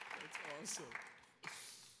awesome.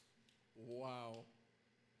 Wow.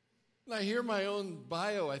 When I hear my own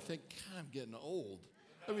bio, I think, God, I'm getting old.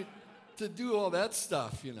 I mean, to do all that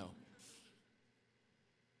stuff, you know.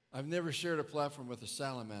 I've never shared a platform with a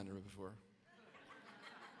salamander before.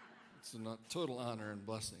 It's a total honor and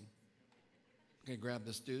blessing. Okay, grab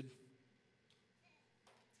this dude.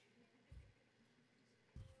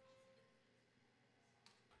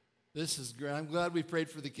 This is great. I'm glad we prayed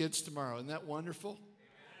for the kids tomorrow. Isn't that wonderful?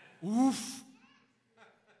 Amen. Oof.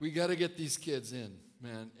 We got to get these kids in,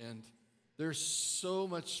 man. And they're so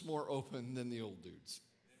much more open than the old dudes.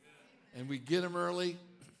 Amen. And we get them early.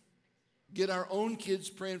 Get our own kids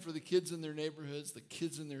praying for the kids in their neighborhoods, the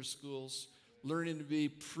kids in their schools, learning to be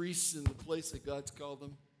priests in the place that God's called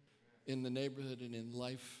them in the neighborhood and in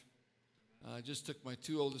life. I just took my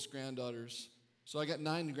 2 oldest granddaughters. So I got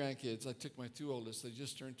 9 grandkids. I took my 2 oldest. They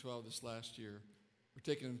just turned 12 this last year. We're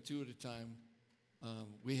taking them 2 at a time.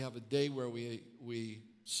 We have a day where we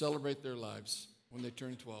celebrate their lives when they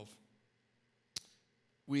turn 12.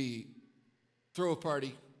 We throw a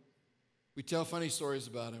party. We tell funny stories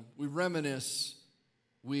about them. We reminisce.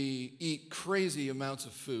 We eat crazy amounts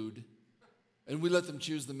of food. And we let them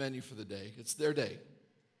choose the menu for the day. It's their day.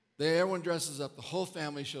 Everyone dresses up. The whole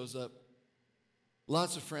family shows up.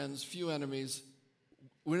 Lots of friends, few enemies.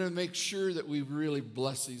 We're going to make sure that we really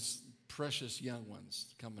bless these precious young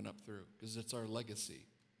ones coming up through because it's our legacy.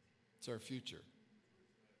 It's our future.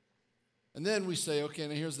 And then we say, okay,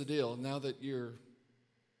 now here's the deal. Now that you're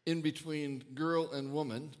in between girl and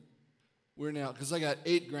woman, we're now, because I got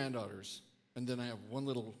 8 granddaughters, and then I have one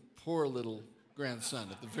poor little grandson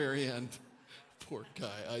at the very end. Poor guy,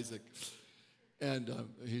 Isaac. And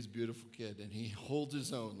he's a beautiful kid, and he holds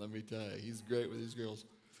his own, let me tell you. He's great with these girls.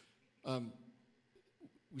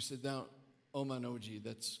 We sit down, Oman Oji,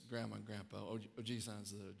 that's grandma and grandpa. Oji-san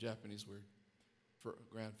is the Japanese word for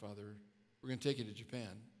grandfather. We're going to take you to Japan,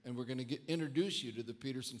 and we're going to introduce you to the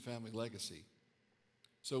Peterson family legacy.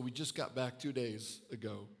 So we just got back 2 days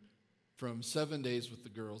ago from 7 days with the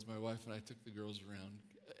girls. My wife and I took the girls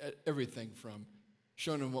around. Everything from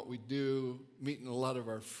showing them what we do, meeting a lot of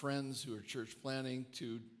our friends who are church planning,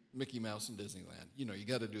 to Mickey Mouse and Disneyland. You know, you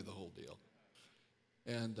got to do the whole deal.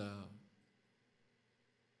 And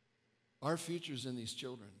our future's in these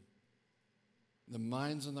children. The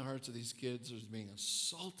minds and the hearts of these kids are being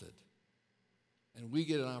assaulted. And we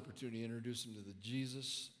get an opportunity to introduce them to the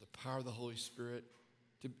Jesus, the power of the Holy Spirit.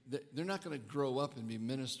 They're not going to grow up and be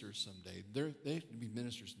ministers someday. They have to be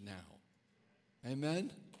ministers now.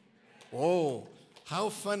 Amen? Oh, how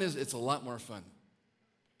fun is it? It's a lot more fun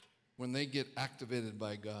when they get activated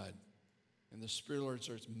by God and the Spirit of the Lord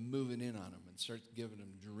starts moving in on them and starts giving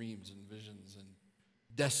them dreams and visions and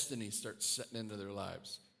destiny starts setting into their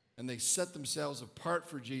lives. And they set themselves apart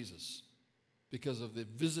for Jesus because of the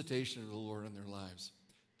visitation of the Lord in their lives.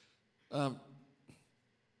 I'm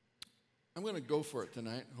going to go for it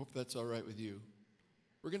tonight. I hope that's all right with you.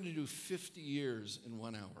 We're going to do 50 years in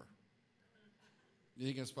 1 hour. You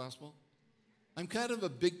think that's possible? I'm kind of a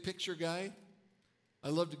big picture guy. I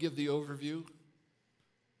love to give the overview.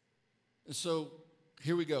 And so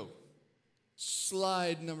here we go.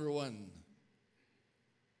 Slide number 1.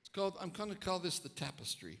 I'm going to call this the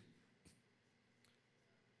tapestry.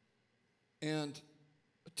 And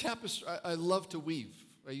a tapestry, I love to weave.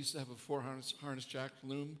 I used to have a 4-harness jack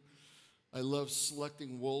loom. I love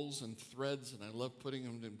selecting wools and threads, and I love putting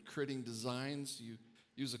them in creating designs. You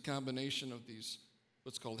use a combination of these,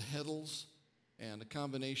 what's called heddles, and a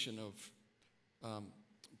combination of,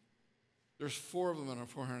 there's 4 of them on a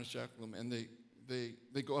 4-harness jack loom, and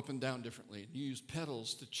they go up and down differently. You use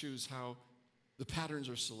petals to choose how the patterns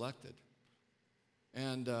are selected.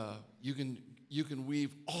 And you can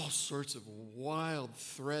weave all sorts of wild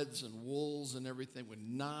threads and wools and everything with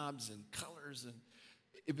knobs and colors.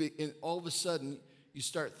 And all of a sudden, you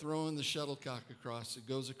start throwing the shuttlecock across. It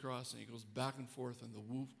goes across and it goes back and forth. And the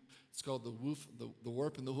woof, it's called the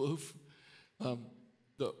warp and the woof.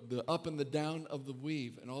 The up and the down of the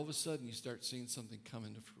weave. And all of a sudden, you start seeing something come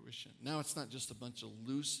into fruition. Now it's not just a bunch of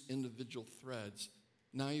loose individual threads.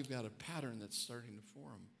 Now you've got a pattern that's starting to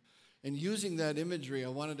form. And using that imagery, I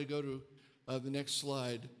wanted to go to the next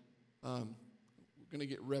slide. We're going to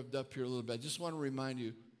get revved up here a little bit. I just want to remind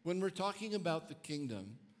you, when we're talking about the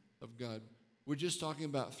kingdom of God, we're just talking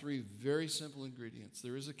about 3 very simple ingredients.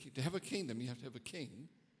 To have a kingdom, you have to have a king.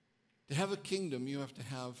 To have a kingdom, you have to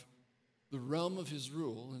have the realm of his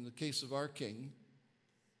rule. In the case of our king,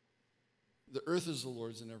 the earth is the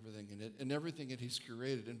Lord's and everything in it, and everything that he's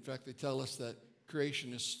created. In fact, they tell us that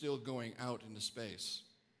creation is still going out into space.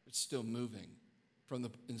 It's still moving. From the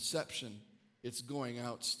inception, it's going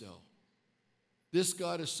out still. This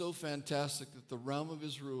God is so fantastic that the realm of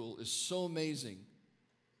his rule is so amazing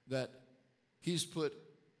that he's put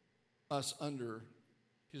us under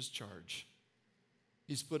his charge.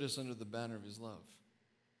 He's put us under the banner of his love.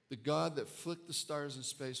 The God that flicked the stars in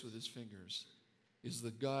space with his fingers is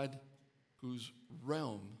the God whose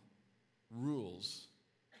realm rules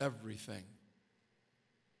everything.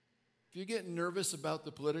 If you get nervous about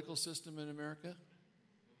the political system in America,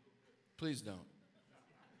 please don't.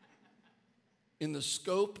 In the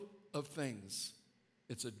scope of things,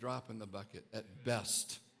 it's a drop in the bucket at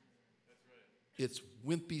best. It's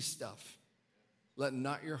wimpy stuff. Let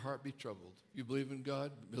not your heart be troubled. You believe in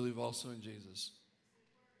God, believe also in Jesus.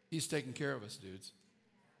 He's taking care of us, dudes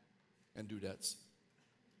and dudettes.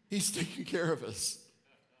 He's taking care of us.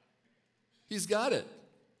 He's got it.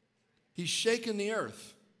 He's shaken the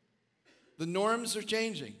earth. The norms are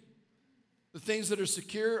changing. The things that are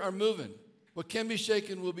secure are moving. What can be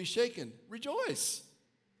shaken will be shaken. Rejoice.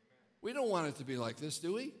 We don't want it to be like this,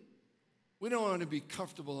 do we? We don't want to be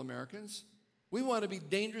comfortable Americans. We want to be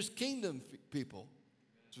dangerous kingdom people.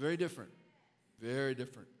 It's very different. Very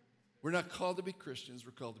different. We're not called to be Christians.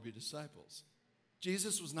 We're called to be disciples.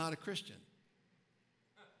 Jesus was not a Christian.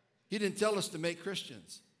 He didn't tell us to make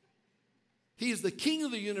Christians. He is the king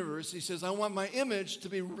of the universe. He says, I want my image to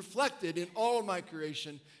be reflected in all of my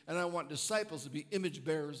creation, and I want disciples to be image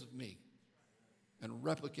bearers of me and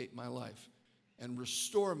replicate my life and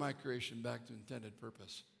restore my creation back to intended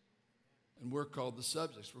purpose. And we're called the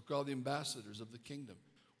subjects. We're called the ambassadors of the kingdom.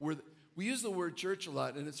 We use the word church a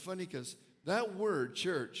lot, and it's funny because that word,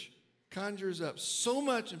 church, conjures up so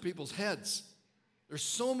much in people's heads. There's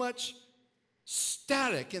so much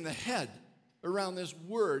static in the head around this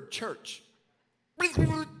word, church.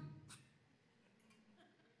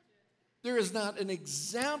 There is not an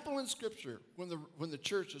example in Scripture when the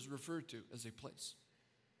church is referred to as a place.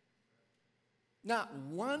 Not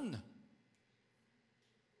one.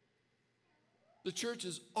 The church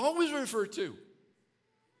is always referred to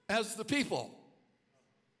as the people.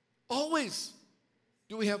 Always.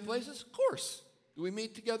 Do we have places? Of course. Do we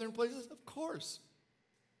meet together in places? Of course.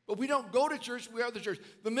 But we don't go to church, we are the church.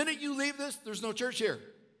 The minute you leave this, there's no church here.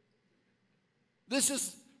 This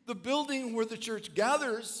is the building where the church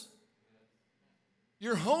gathers.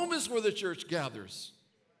 Your home is where the church gathers.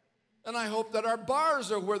 And I hope that our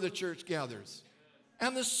bars are where the church gathers.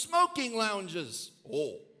 And the smoking lounges.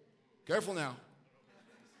 Oh, careful now.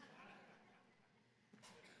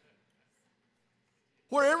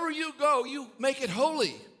 Wherever you go, you make it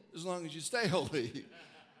holy, as long as you stay holy.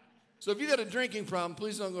 So if you got a drinking problem,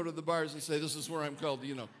 please don't go to the bars and say, this is where I'm called,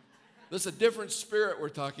 This is a different spirit we're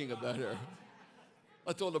talking about here.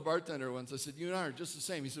 I told a bartender once, I said, you and I are just the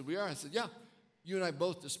same. He said, we are. I said, yeah, you and I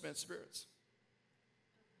both dispense spirits.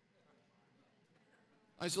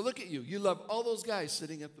 I said, look at you. You love all those guys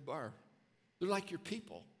sitting at the bar. They're like your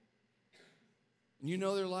people. And you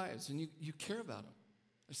know their lives, and you care about them.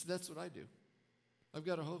 I said, that's what I do. I've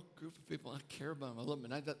got a whole group of people I care about them. I love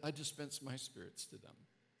them, and I dispense my spirits to them.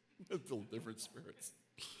 Little different spirits.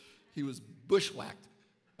 He was bushwhacked.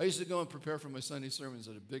 I used to go and prepare for my Sunday sermons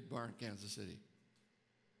at a big bar in Kansas City.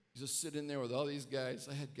 Just sit in there with all these guys.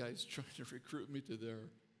 I had guys trying to recruit me to their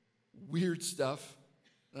weird stuff.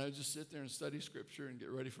 And I would just sit there and study Scripture and get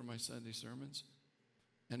ready for my Sunday sermons.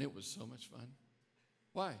 And it was so much fun.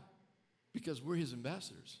 Why? Because we're his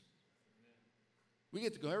ambassadors. We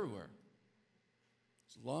get to go everywhere.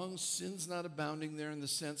 As long as sin's not abounding there in the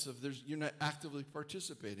sense of you're not actively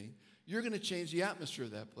participating, you're going to change the atmosphere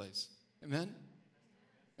of that place. Amen?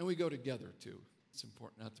 And we go together, too. It's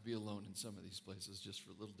important not to be alone in some of these places, just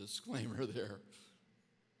for a little disclaimer there.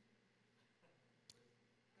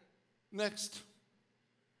 Next.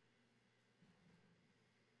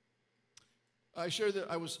 I shared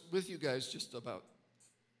that I was with you guys just about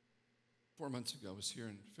 4 months ago. I was here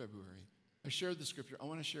in February. I shared the scripture. I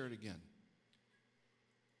want to share it again.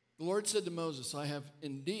 The Lord said to Moses, I have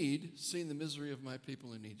indeed seen the misery of my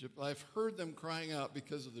people in Egypt. I've heard them crying out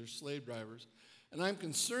because of their slave drivers, and I'm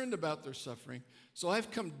concerned about their suffering. So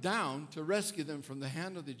I've come down to rescue them from the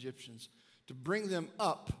hand of the Egyptians, to bring them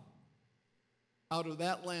up out of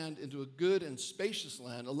that land into a good and spacious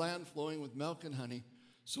land, a land flowing with milk and honey.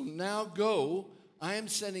 So now go, I am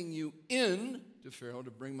sending you in to Pharaoh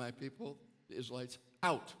to bring my people, the Israelites,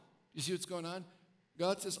 out. You see what's going on?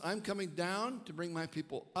 God says, I'm coming down to bring my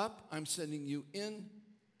people up. I'm sending you in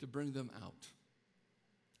to bring them out.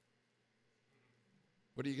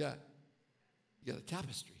 What do you got? You got a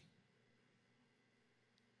tapestry.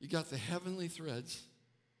 You got the heavenly threads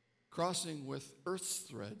crossing with earth's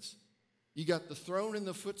threads. You got the throne and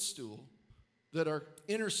the footstool that are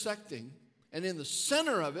intersecting, and in the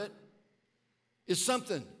center of it is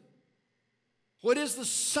something. What is the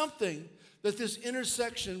something that this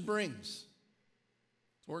intersection brings?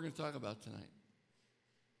 That's what we're going to talk about tonight.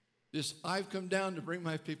 This, I've come down to bring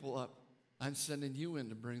my people up. I'm sending you in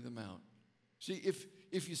to bring them out. See,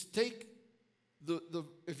 if you take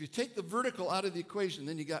the vertical out of the equation,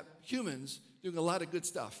 then you got humans doing a lot of good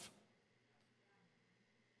stuff.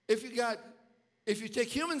 If you take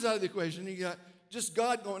humans out of the equation, you got just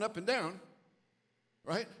God going up and down,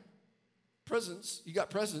 right? Presence, you got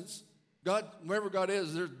presence. God, wherever God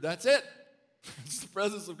is, that's it. It's the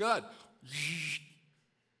presence of God.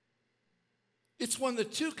 It's when the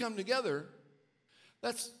two come together.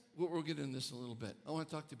 That's what we'll get in this a little bit. I want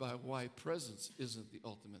to talk to you about why presence isn't the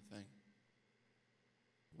ultimate thing.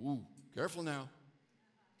 Ooh, careful now.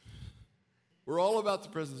 We're all about the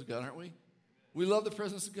presence of God, aren't we? We love the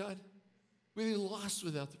presence of God. We'd be lost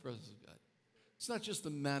without the presence of God. It's not just the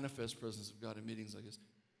manifest presence of God in meetings like this.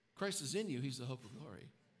 Christ is in you. He's the hope of glory.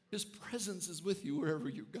 His presence is with you wherever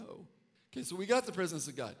you go. Okay, so we got the presence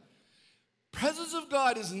of God. Presence of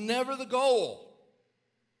God is never the goal.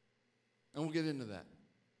 And we'll get into that.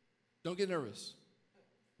 Don't get nervous.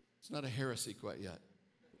 It's not a heresy quite yet.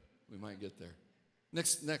 We might get there.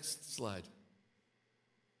 Next slide.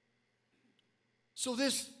 So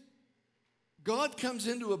God comes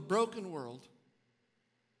into a broken world,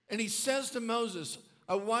 and he says to Moses,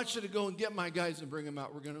 I want you to go and get my guys and bring them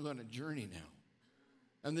out. We're going to go on a journey now.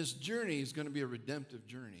 And this journey is going to be a redemptive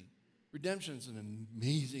journey. Redemption is an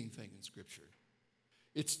amazing thing in Scripture.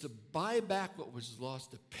 It's to buy back what was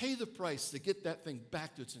lost, to pay the price, to get that thing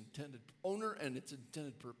back to its intended owner and its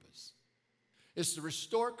intended purpose. It's to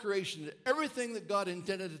restore creation to everything that God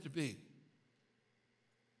intended it to be.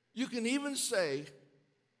 You can even say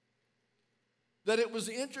that it was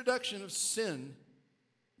the introduction of sin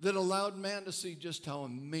that allowed man to see just how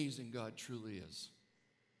amazing God truly is.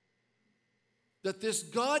 That this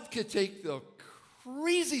God could take the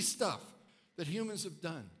crazy stuff that humans have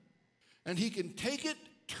done, and he can take it,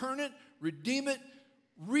 turn it, redeem it,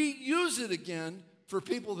 reuse it again for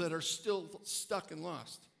people that are still stuck and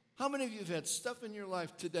lost. How many of you have had stuff in your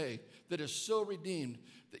life today that is so redeemed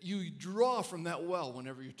that you draw from that well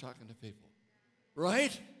whenever you're talking to people?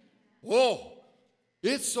 Right? Whoa,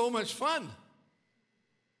 it's so much fun.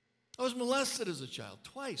 I was molested as a child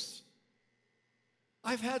twice.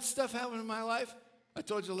 I've had stuff happen in my life. I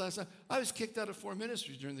told you last time, I was kicked out of 4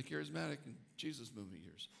 ministries during the charismatic and Jesus movement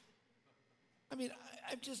years. I mean,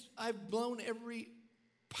 I've blown every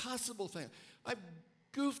possible thing. I've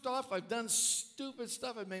goofed off. I've done stupid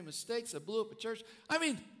stuff. I've made mistakes. I blew up a church. I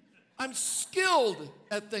mean, I'm skilled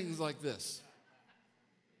at things like this.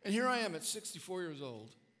 And here I am at 64 years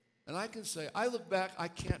old, and I can say, I look back, I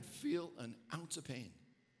can't feel an ounce of pain.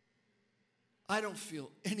 I don't feel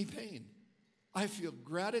any pain. I feel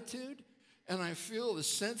gratitude, and I feel the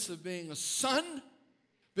sense of being a son,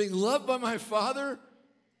 being loved by my Father,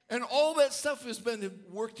 and all that stuff has been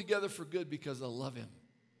worked together for good because I love him.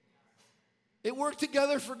 It worked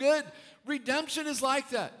together for good. Redemption is like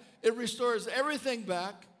that. It restores everything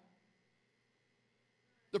back.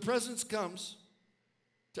 The presence comes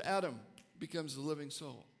to Adam, becomes the living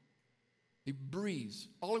soul. He breathes.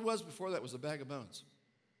 All he was before that was a bag of bones.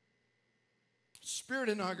 Spirit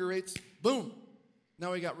inaugurates, boom.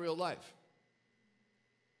 Now he got real life.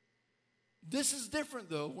 This is different,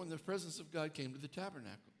 though, when the presence of God came to the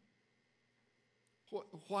tabernacle.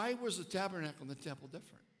 Why was the tabernacle and the temple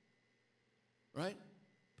different? Right?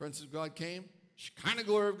 Presence of God came, kind of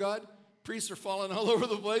glory of God. Priests are falling all over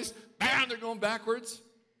the place. Bam, they're going backwards.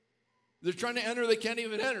 They're trying to enter, they can't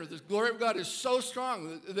even enter. The glory of God is so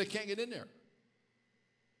strong that they can't get in there.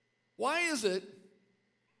 Why is it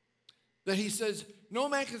that he says, no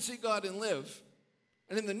man can see God and live?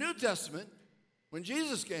 And in the New Testament, when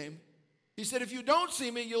Jesus came, he said, if you don't see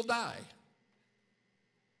me, you'll die.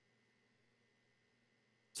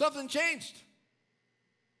 Something changed.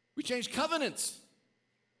 We changed covenants.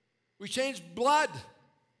 We changed blood.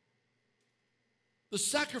 The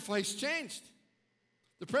sacrifice changed.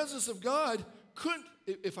 The presence of God couldn't,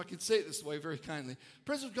 if I could say it this way very kindly, the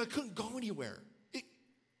presence of God couldn't go anywhere.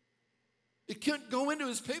 It couldn't go into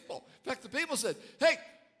his people. In fact, the people said, hey,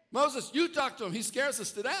 Moses, you talk to him. He scares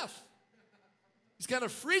us to death. He's kind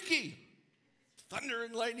of freaky. Thunder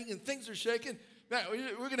and lightning and things are shaking. Man,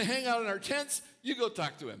 we're going to hang out in our tents. You go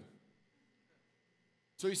talk to him.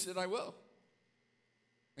 So he said, I will.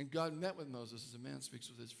 And God met with Moses as a man speaks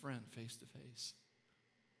with his friend face to face.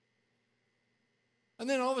 And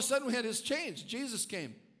then all of a sudden we had his change. Jesus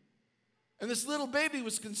came. And this little baby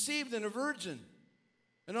was conceived in a virgin.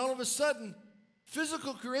 And all of a sudden,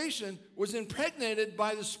 Physical creation was impregnated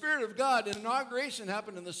by the Spirit of God, and inauguration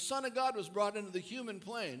happened, and the Son of God was brought into the human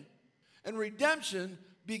plane, and redemption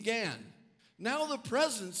began. Now the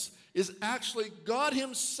presence is actually God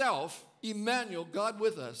himself, Emmanuel, God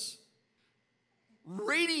with us,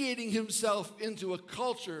 radiating himself into a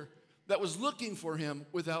culture that was looking for him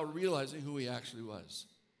without realizing who he actually was.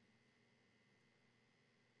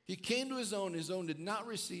 He came to his own did not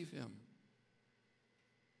receive him.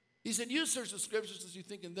 He said, you search the scriptures as you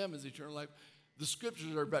think in them as eternal life. The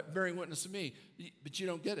scriptures are bearing witness of me, but you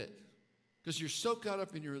don't get it because you're so caught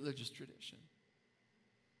up in your religious tradition.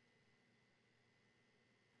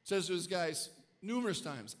 Says to his guys numerous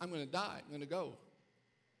times, I'm going to die, I'm going to go.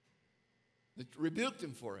 They rebuked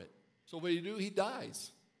him for it. So what do? He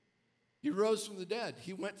dies. He rose from the dead.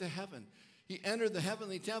 He went to heaven. He entered the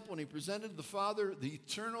heavenly temple and he presented the Father the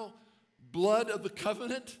eternal blood of the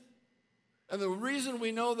covenant. And the reason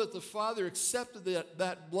we know that the Father accepted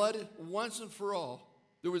that blood once and for all,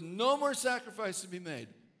 there was no more sacrifice to be made.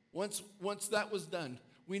 Once that was done,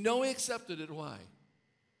 we know he accepted it. Why?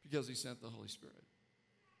 Because he sent the Holy Spirit.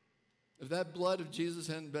 If that blood of Jesus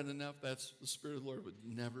hadn't been enough, the Spirit of the Lord would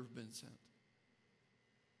never have been sent.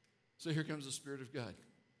 So here comes the Spirit of God.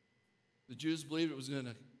 The Jews believed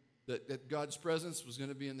that God's presence was going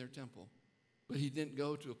to be in their temple. But he didn't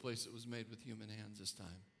go to a place that was made with human hands this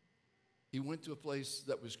time. He went to a place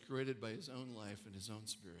that was created by his own life and his own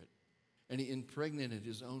Spirit. And he impregnated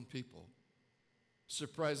his own people.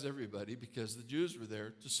 Surprised everybody because the Jews were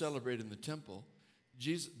there to celebrate in the temple.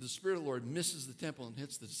 The Spirit of the Lord misses the temple and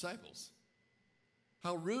hits the disciples.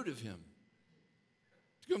 How rude of him.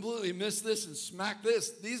 To completely miss this and smack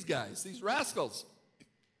these guys, these rascals.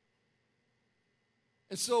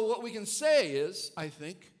 And so what we can say is, I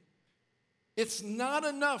think, it's not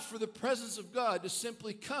enough for the presence of God to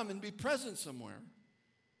simply come and be present somewhere.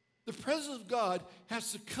 The presence of God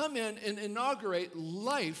has to come in and inaugurate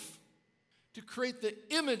life to create the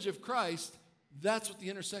image of Christ. That's what the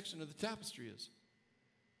intersection of the tapestry is.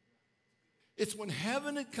 It's when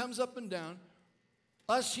heaven comes up and down,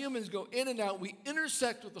 us humans go in and out, we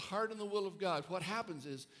intersect with the heart and the will of God. What happens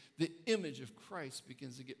is the image of Christ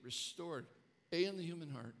begins to get restored. A, in the human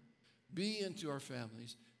heart, B, into our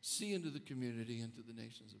families, C, into the community, into the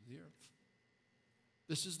nations of the earth.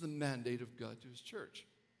 This is the mandate of God to his church.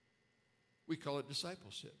 We call it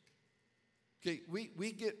discipleship. Okay,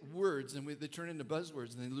 we get words and they turn into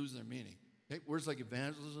buzzwords and they lose their meaning. Okay? Words like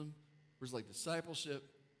evangelism, words like discipleship,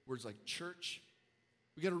 words like church.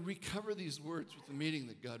 We got to recover these words with the meaning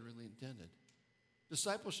that God really intended.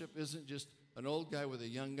 Discipleship isn't just an old guy with a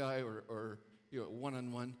young guy or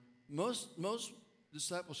one-on-one. Most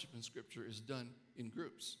discipleship in Scripture is done in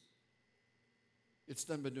groups. It's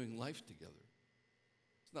done by doing life together.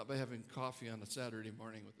 It's not by having coffee on a Saturday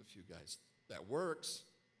morning with a few guys. That works.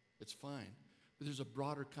 It's fine. But there's a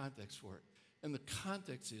broader context for it. And the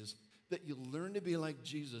context is that you learn to be like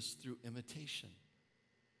Jesus through imitation.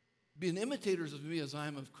 Be an imitators of me as I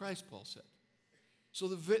am of Christ, Paul said. So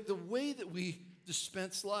the way that we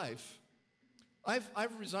dispense life,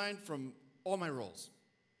 I've resigned from all my roles.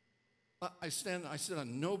 I sit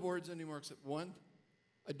on no boards anymore except one.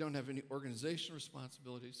 I don't have any organizational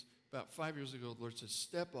responsibilities. About 5 years ago, the Lord said,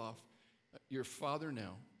 step off. You're a father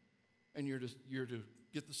now, and you're to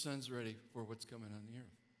get the sons ready for what's coming on the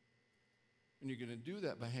earth. And you're going to do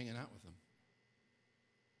that by hanging out with them.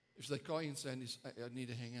 If they call you and say, I need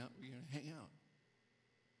to hang out, we're going to hang out.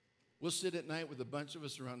 We'll sit at night with a bunch of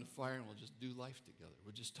us around the fire, and we'll just do life together.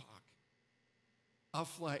 We'll just talk. I'll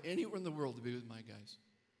fly anywhere in the world to be with my guys.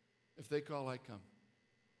 If they call, I come.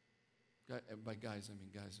 By guys, I mean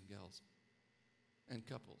guys and gals. And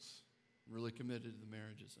couples. I'm really committed to the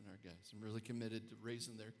marriages in our guys. I'm really committed to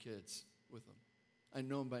raising their kids with them. I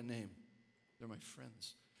know them by name. They're my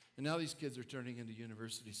friends. And now these kids are turning into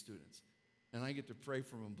university students. And I get to pray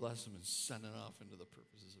for them and bless them and send it off into the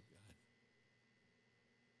purposes of God.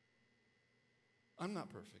 I'm not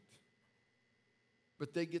perfect.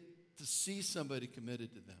 But they get to see somebody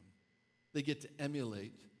committed to them. They get to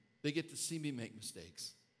emulate. They get to see me make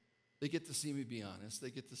mistakes. They get to see me be honest.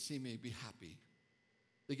 They get to see me be happy.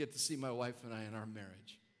 They get to see my wife and I in our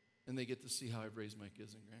marriage. And they get to see how I've raised my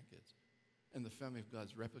kids and grandkids. And the family of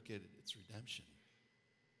God's replicated its redemption.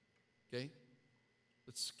 Okay?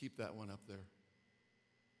 Let's keep that one up there.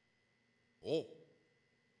 Oh.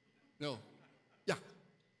 No. Yeah.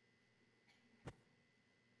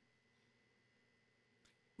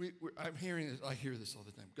 I'm hearing this. I hear this all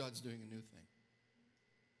the time. God's doing a new thing.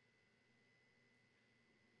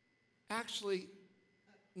 Actually,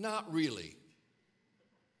 not really.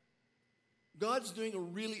 God's doing a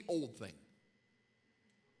really old thing.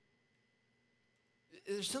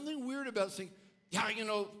 there's something weird about saying, yeah,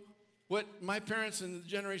 what my parents and the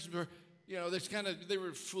generations were, they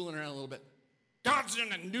were fooling around a little bit. God's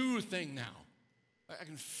doing a new thing now. I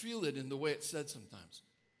can feel it in the way it's said sometimes.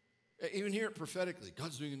 Even hear it prophetically.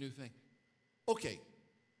 God's doing a new thing. Okay,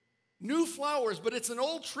 new flowers, but it's an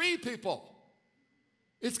old tree, people.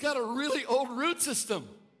 It's got a really old root system.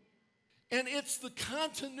 And it's the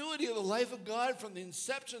continuity of the life of God from the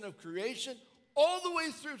inception of creation all the way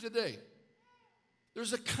through today.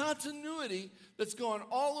 There's a continuity that's going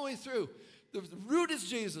all the way through. The root is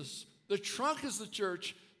Jesus. The trunk is the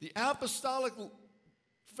church. The apostolic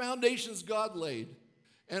foundations God laid.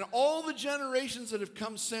 And all the generations that have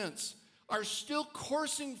come since are still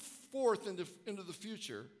coursing forth into the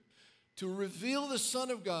future to reveal the Son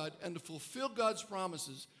of God and to fulfill God's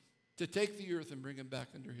promises to take the earth and bring it back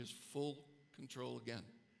under his full control again.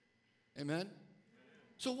 Amen?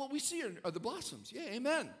 So what we see are the blossoms. Yeah,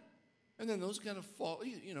 amen. And then those kind of fall.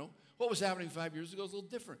 What was happening 5 years ago is a little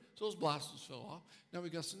different. So those blossoms fell off. Now we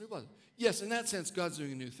got some new blossoms. Yes, in that sense, God's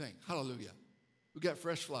doing a new thing. Hallelujah. We got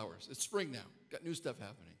fresh flowers. It's spring now. Got new stuff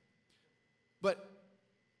happening. But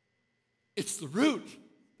it's the root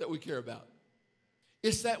that we care about.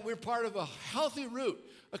 It's that we're part of a healthy root,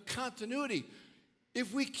 a continuity.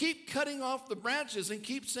 If we keep cutting off the branches and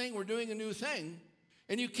keep saying we're doing a new thing,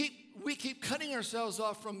 and we keep cutting ourselves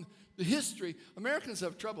off from the history, Americans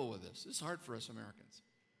have trouble with this. It's hard for us Americans.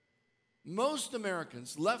 Most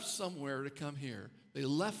Americans left somewhere to come here. They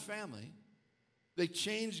left family. They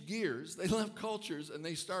changed gears. They left cultures, and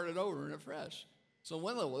they started over and afresh. So on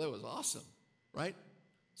one level, that was awesome, right?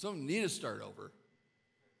 Some need to start over.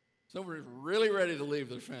 Some were really ready to leave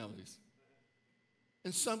their families.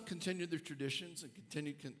 And some continued their traditions and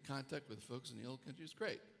continued contact with folks in the old country. It's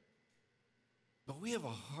great. But we have a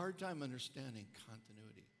hard time understanding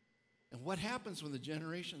continuity. And what happens when the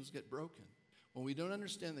generations get broken? When we don't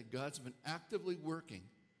understand that God's been actively working.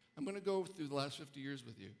 I'm going to go through the last 50 years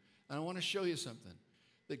with you. And I want to show you something.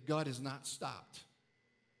 That God has not stopped.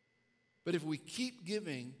 But if we keep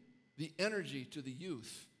giving the energy to the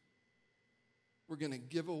youth, we're going to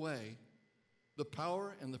give away the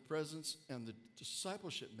power and the presence and the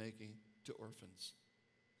discipleship making to orphans.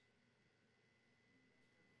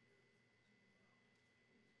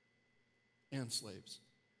 And slaves,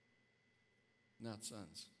 not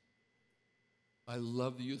sons. I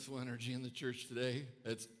love the youthful energy in the church today.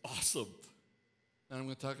 It's awesome. And I'm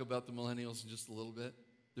going to talk about the millennials in just a little bit.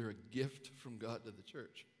 They're a gift from God to the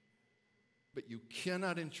church. But you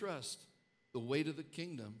cannot entrust the weight of the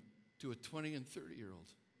kingdom to a 20 and 30-year-old.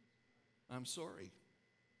 I'm sorry.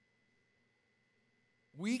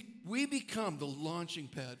 We become the launching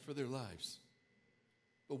pad for their lives.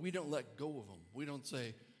 But we don't let go of them. We don't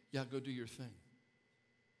say, yeah, go do your thing.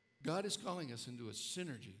 God is calling us into a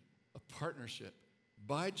synergy, a partnership,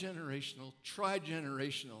 bi-generational,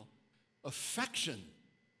 tri-generational affection,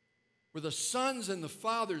 where the sons and the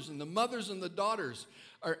fathers and the mothers and the daughters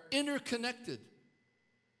are interconnected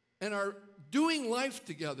and are doing life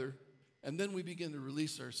together, and then we begin to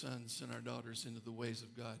release our sons and our daughters into the ways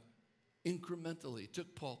of God incrementally. It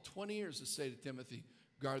took Paul 20 years to say to Timothy,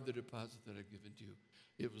 guard the deposit that I've given to you.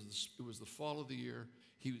 It was the fall of the year.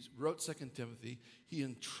 He wrote 2 Timothy. He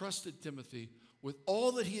entrusted Timothy with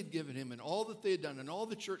all that he had given him and all that they had done and all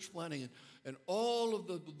the church planning and all of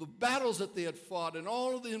the battles that they had fought and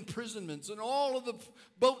all of the imprisonments and all of the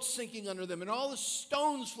boats sinking under them and all the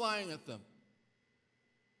stones flying at them.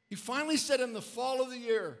 He finally said in the fall of the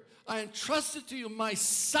year, I entrusted to you my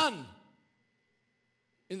son.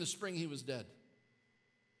 In the spring, he was dead.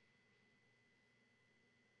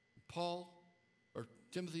 Paul, or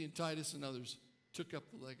Timothy and Titus and others, took up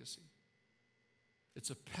the legacy. It's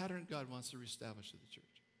a pattern God wants to reestablish in the church.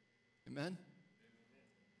 Amen?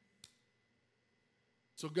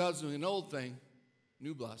 So God's doing an old thing,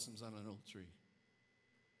 new blossoms on an old tree.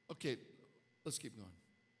 Okay, let's keep going.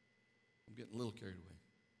 I'm getting a little carried away.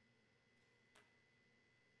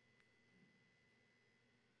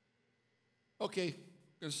 Okay,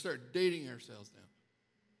 we're going to start dating ourselves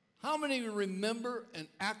now. How many of you remember and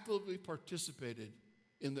actively participated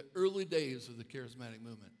in the early days of the charismatic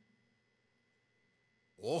movement?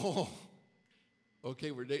 Oh,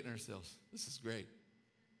 okay, we're dating ourselves. This is great.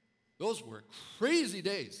 Those were crazy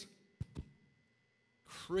days.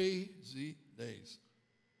 Crazy days.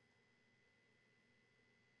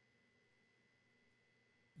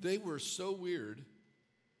 They were so weird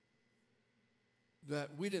that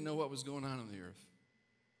we didn't know what was going on the earth.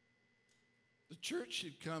 The church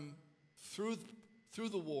had come through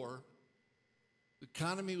the war. The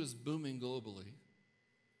economy was booming globally.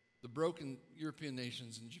 The broken European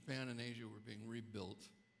nations in Japan and Asia were being rebuilt.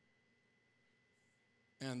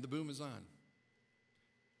 And the boom is on.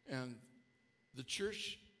 And the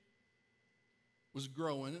church was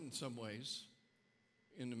growing in some ways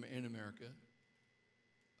in America,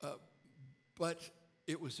 but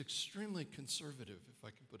it was extremely conservative, if I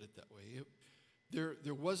can put it that way.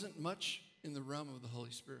 There wasn't much in the realm of the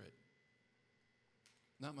Holy Spirit.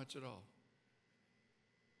 Not much at all.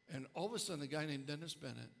 And all of a sudden, a guy named Dennis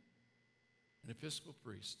Bennett, an Episcopal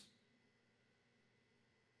priest,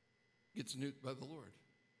 gets nuked by the Lord,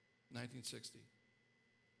 1960.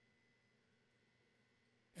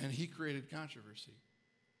 And he created controversy.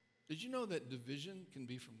 Did you know that division can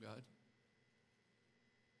be from God?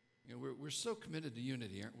 You know, we're so committed to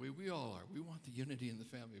unity, aren't we? We all are. We want the unity in the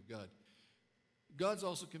family of God. God's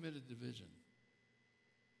also committed to division.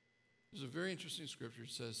 There's a very interesting scripture.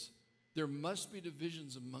 It says, there must be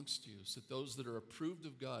divisions amongst you, so that those that are approved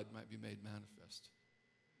of God might be made manifest.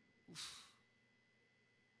 Oof.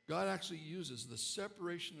 God actually uses the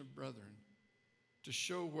separation of brethren to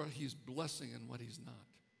show what he's blessing and what he's not.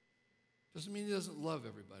 Doesn't mean he doesn't love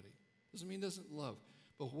everybody. Doesn't mean he doesn't love.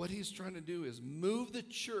 But what he's trying to do is move the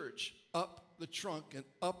church up the trunk and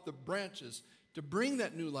up the branches to bring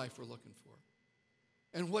that new life we're looking for.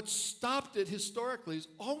 And what stopped it historically has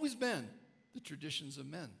always been the traditions of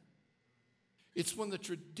men. It's when the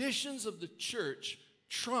traditions of the church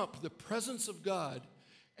trump the presence of God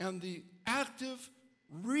and the active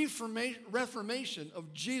reformation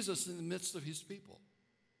of Jesus in the midst of his people.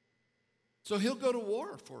 So he'll go to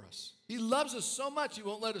war for us. He loves us so much, he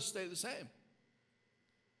won't let us stay the same.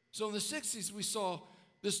 So in the 60s, we saw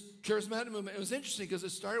this charismatic movement. It was interesting because it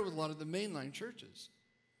started with a lot of the mainline churches.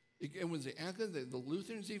 It was the Anglican, the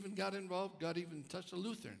Lutherans even got involved. God even touched a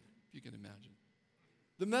Lutheran, if you can imagine.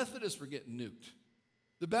 The Methodists were getting nuked.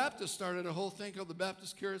 The Baptists started a whole thing called the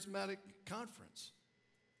Baptist Charismatic Conference.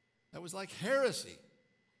 That was like heresy.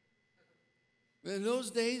 In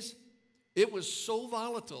those days, it was so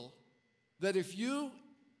volatile that if you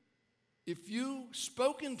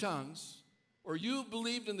spoke in tongues or you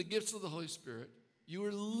believed in the gifts of the Holy Spirit, you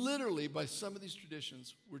were literally, by some of these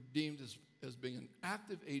traditions, were deemed as being an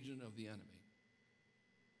active agent of the enemy.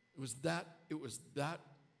 It was that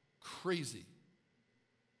crazy.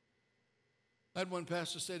 I had one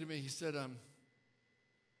pastor say to me, he said,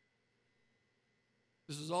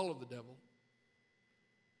 this is all of the devil.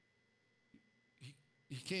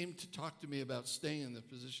 He came to talk to me about staying in the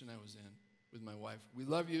position I was in with my wife. We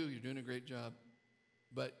love you, you're doing a great job,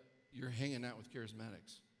 but you're hanging out with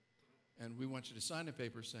charismatics. And we want you to sign a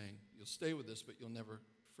paper saying, you'll stay with us, but you'll never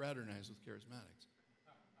fraternize with charismatics.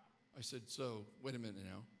 I said, so, wait a minute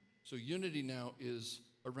now. So unity now is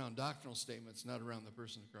around doctrinal statements, not around the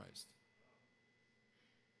person of Christ.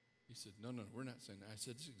 He said, no, we're not saying that. I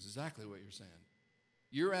said, this is exactly what you're saying.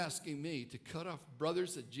 You're asking me to cut off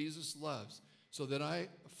brothers that Jesus loves so that I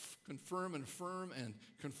confirm and affirm and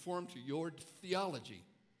conform to your theology.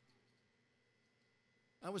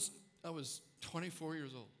 I was 24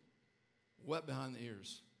 years old, wet behind the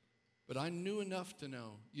ears. But I knew enough to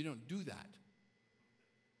know you don't do that.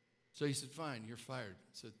 So he said, fine, you're fired.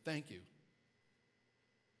 I said, thank you.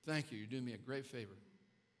 Thank you. You're doing me a great favor.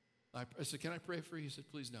 I said, can I pray for you? He said,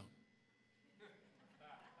 please don't.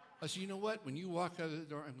 I said, you know what? When you walk out of the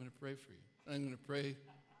door, I'm going to pray for you. I'm going to pray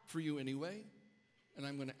for you anyway, and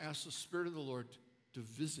I'm going to ask the Spirit of the Lord to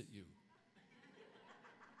visit you.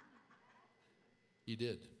 He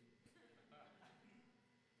did.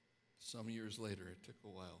 Some years later, it took a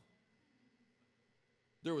while.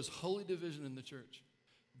 There was holy division in the church.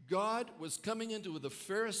 God was coming into the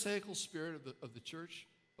Pharisaical spirit of the church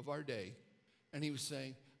of our day, and he was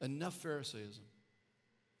saying, enough Pharisaism.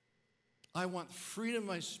 I want freedom of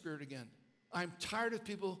my spirit again. I'm tired of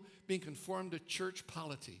people being conformed to church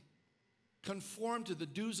polity, conformed to the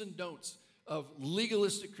do's and don'ts of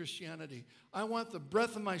legalistic Christianity. I want the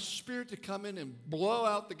breath of my spirit to come in and blow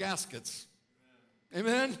out the gaskets.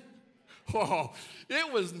 Amen? Oh,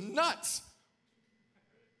 it was nuts.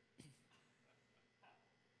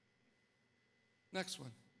 Next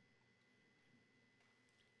one.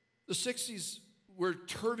 The 60s were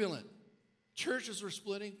turbulent. Churches were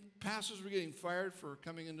splitting. Pastors were getting fired for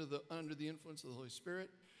coming under the influence of the Holy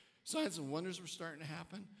Spirit. Signs and wonders were starting to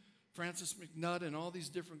happen. Francis McNutt and all these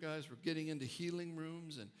different guys were getting into healing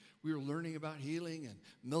rooms, and we were learning about healing. And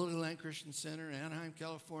Melody Land Christian Center in Anaheim,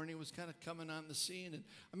 California was kind of coming on the scene. And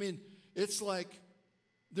I mean, it's like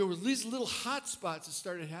there were these little hot spots that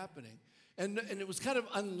started happening. And it was kind of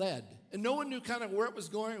unled. And no one knew kind of where it was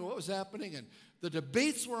going and what was happening. And the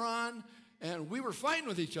debates were on, and we were fighting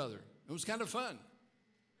with each other. It was kind of fun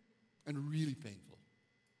and really painful.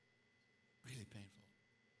 Really painful.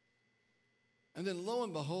 And then lo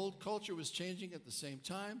and behold, culture was changing at the same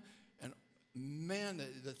time. And man,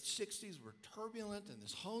 the 60s were turbulent, and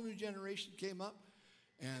this whole new generation came up.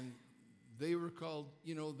 And they were called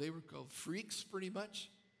freaks pretty much.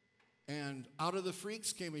 And out of the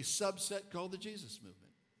freaks came a subset called the Jesus movement.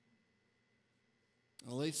 In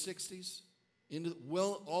the late 60s,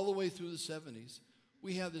 all the way through the 70s,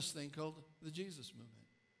 we had this thing called the Jesus movement.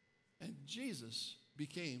 And Jesus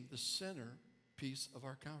became the centerpiece of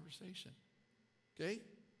our conversation. Okay?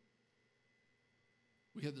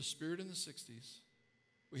 We had the Spirit in the 60s.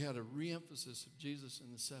 We had a re-emphasis of Jesus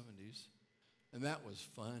in the 70s. And that was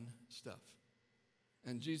fun stuff.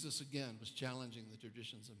 And Jesus, again, was challenging the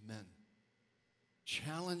traditions of men.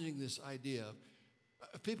 Challenging this idea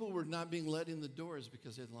of people were not being let in the doors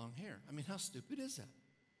because they had long hair. I mean, how stupid is that?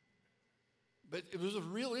 But it was a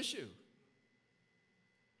real issue.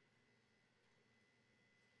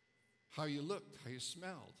 How you looked, how you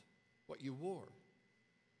smelled, what you wore.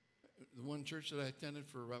 The one church that I attended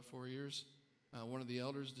for about 4 years, one of the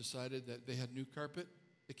elders decided that they had new carpet.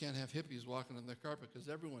 They can't have hippies walking on their carpet because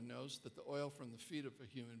everyone knows that the oil from the feet of a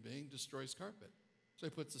human being destroys carpet. So he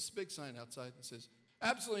puts this big sign outside and says,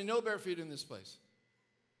 absolutely no bare feet in this place.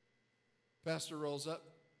 Pastor rolls up,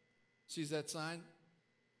 sees that sign,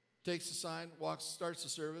 takes the sign, walks, starts the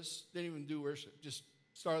service, didn't even do worship, just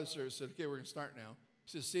started the service, said, okay, we're going to start now.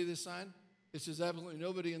 He says, see this sign? It says absolutely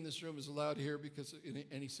nobody in this room is allowed here because,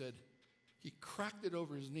 and he said, he cracked it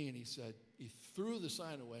over his knee and he said, he threw the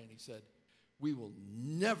sign away and he said, we will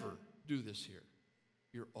never do this here.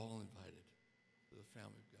 You're all invited to the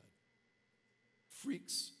family of God.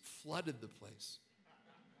 Freaks flooded the place.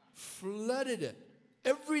 Flooded it.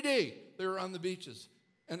 Every day they were on the beaches.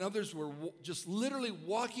 And others were just literally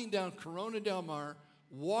walking down Corona del Mar,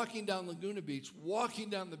 walking down Laguna Beach, walking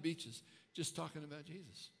down the beaches, just talking about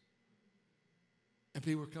Jesus. And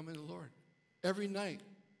people were coming to the Lord. Every night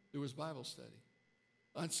there was Bible study.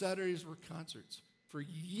 On Saturdays were concerts. For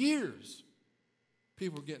years,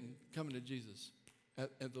 people were coming to Jesus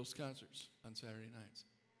at those concerts on Saturday nights.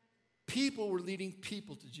 People were leading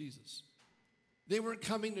people to Jesus. They weren't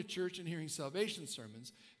coming to church and hearing salvation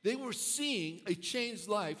sermons. They were seeing a changed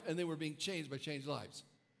life, and they were being changed by changed lives.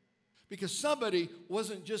 Because somebody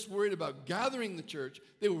wasn't just worried about gathering the church,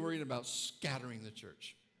 they were worried about scattering the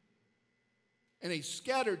church. And a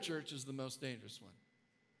scattered church is the most dangerous one.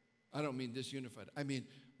 I don't mean disunified. I mean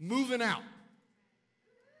moving out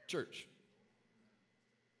church.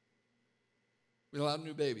 We allowed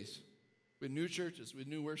new babies. We had new churches. We had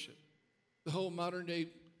new worship. The whole modern day,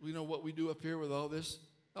 what we do up here with all this,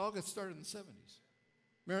 it all got started in the 70s.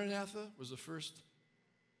 Maranatha was the first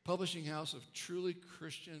publishing house of truly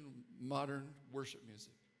Christian modern worship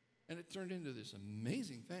music. And it turned into this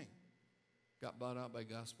amazing thing. Got bought out by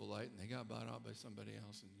Gospel Light, and they got bought out by somebody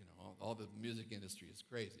else, and all the music industry is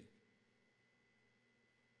crazy.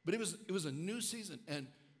 But it was a new season, and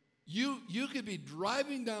you could be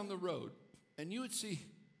driving down the road, and you would see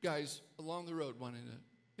guys along the road wanting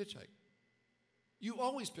to hitchhike. You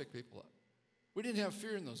always pick people up. We didn't have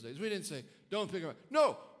fear in those days. We didn't say, don't pick them up.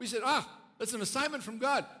 No, we said, that's an assignment from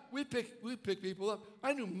God. We pick people up.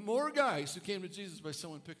 I knew more guys who came to Jesus by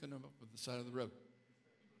someone picking them up at the side of the road.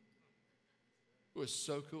 It was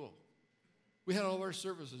so cool. We had all of our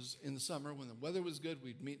services in the summer. When the weather was good,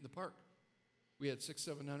 we'd meet in the park. We had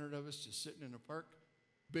 600-700 of us just sitting in a park.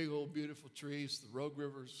 Big old beautiful trees, the Rogue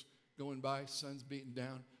River's going by, sun's beating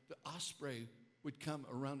down. The osprey would come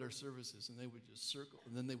around our services, and they would just circle,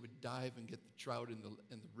 and then they would dive and get the trout in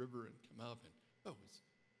the river and come up, and it was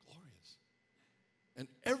glorious. And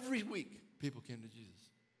every week, people came to Jesus.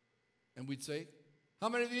 And we'd say, how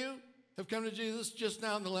many of you have come to Jesus just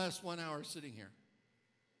now in the last 1 hour sitting here?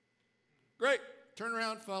 Great. Turn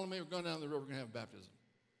around, follow me. We're going down the road. We're going to have a baptism.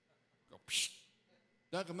 Go, psh.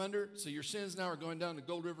 Dunk them under. So your sins now are going down to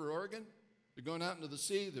Gold River, Oregon. They're going out into the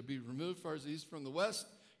sea. They'll be removed far as the east from the west.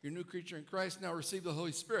 You're a new creature in Christ. Now receive the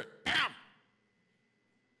Holy Spirit. Bam!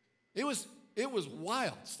 It was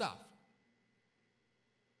wild stuff.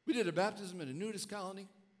 We did a baptism in a nudist colony.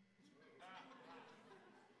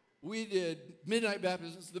 We did midnight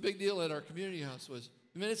baptisms. The big deal at our community house was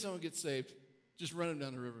the minute someone gets saved, just run them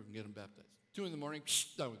down the river and get them baptized. 2 in the morning,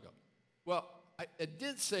 down we go. Well, I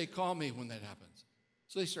did say call me when that happens.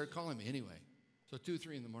 So they started calling me anyway. So 2,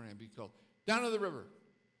 3 in the morning, I'd be called down to the river.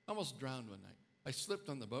 Almost drowned one night. I slipped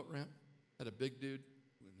on the boat ramp. Had a big dude,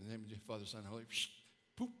 in the name of Father, Son, Holy.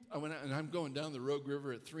 Poop. I went out, and I'm going down the Rogue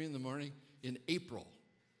River at 3 in the morning in April.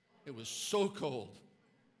 It was so cold.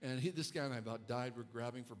 And this guy and I about died. We're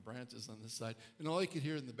grabbing for branches on this side. And all I could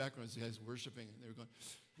hear in the background was the guys worshiping. And they were going,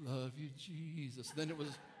 love you, Jesus. Then it was,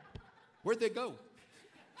 where'd they go?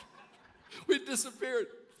 We disappeared.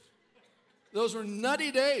 Those were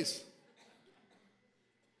nutty days.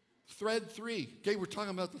 Thread 3. Okay, we're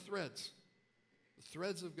talking about the threads. The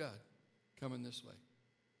threads of God coming this way.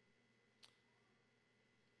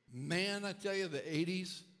 Man, I tell you, the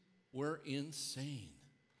 80s were insane.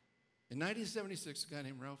 In 1976, a guy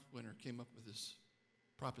named Ralph Winter came up with this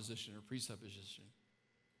proposition or presupposition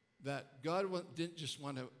that God didn't just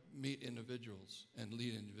want to meet individuals and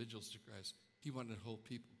lead individuals to Christ. He wanted whole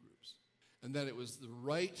people groups. And that it was the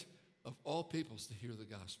right of all peoples to hear the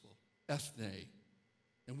gospel. Ethne.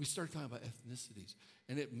 And we started talking about ethnicities.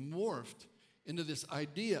 And it morphed into this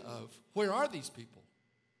idea of, where are these people?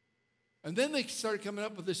 And then they started coming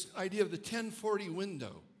up with this idea of the 1040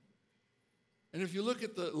 window. And if you look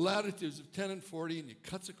at the latitudes of 10 and 40, and it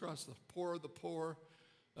cuts across the poor of the poor,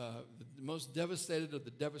 the most devastated of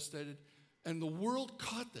the devastated, and the world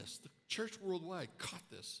caught this. The church worldwide caught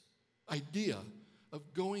this idea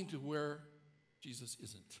of going to where Jesus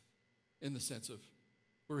isn't, in the sense of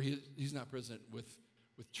where he's not present with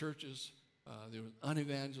churches. There was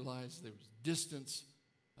unevangelized, there was distance,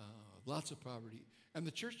 lots of poverty. And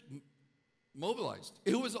the church mobilized.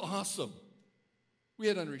 It was awesome. We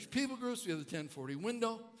had unreached people groups, we had the 1040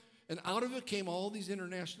 window, and out of it came all these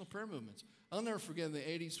international prayer movements. I'll never forget in the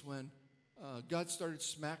 80s when God started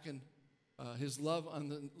smacking his love on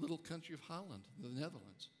the little country of Holland, the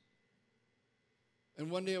Netherlands. And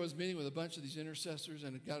one day I was meeting with a bunch of these intercessors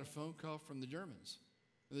and I got a phone call from the Germans.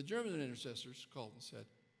 And the German intercessors called and said,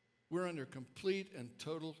 "We're under complete and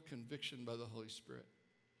total conviction by the Holy Spirit.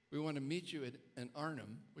 We want to meet you in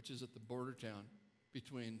Arnhem, which is at the border town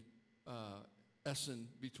between Essen,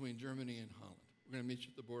 between Germany and Holland. We're going to meet you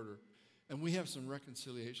at the border. And we have some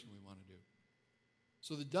reconciliation we want to do."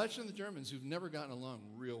 So the Dutch and the Germans, who've never gotten along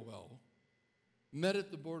real well, met at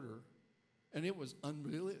the border, and it was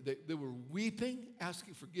unbelievable. They were weeping,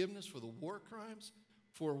 asking forgiveness for the war crimes,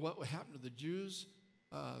 for what happened to the Jews.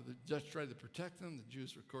 The Dutch tried to protect them. The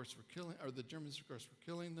Jews, of course, were killing, or the Germans, of course, were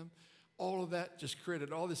killing them. All of that just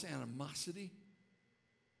created all this animosity.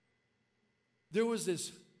 There was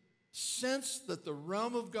this sense that the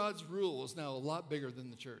realm of God's rule was now a lot bigger than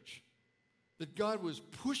the church. That God was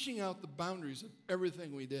pushing out the boundaries of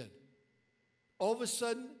everything we did. All of a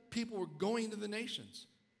sudden, people were going to the nations.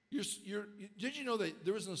 Did you know that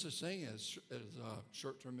there was no such thing as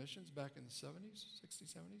short-term missions back in the 70s,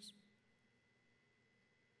 60s, 70s?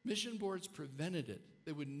 Mission boards prevented it.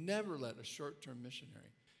 They would never let a short-term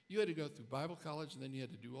missionary. You had to go through Bible college, and then you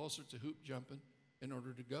had to do all sorts of hoop jumping in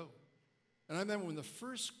order to go. And I remember when the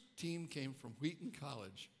first team came from Wheaton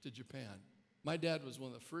College to Japan, my dad was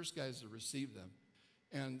one of the first guys to receive them.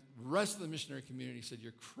 And the rest of the missionary community said,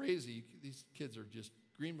 "You're crazy. These kids are just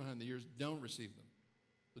green behind the ears. Don't receive them."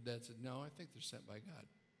 But Dad said, "No, I think they're sent by God."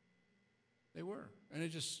 They were. And it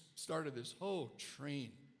just started this whole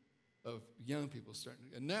train of young people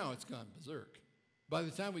starting. And now it's gone berserk. By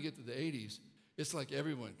the time we get to the 80s, it's like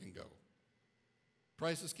everyone can go.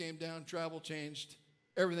 Prices came down, travel changed,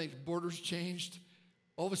 everything, borders changed.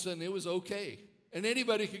 All of a sudden, it was okay. And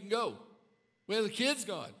anybody can go. We had the kids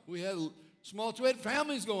gone. We had we had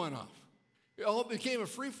families going off. It all became a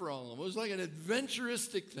free-for-all. It was like an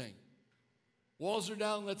adventuristic thing. Walls are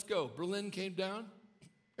down, let's go. Berlin came down,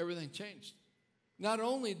 everything changed. Not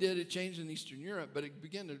only did it change in Eastern Europe, but it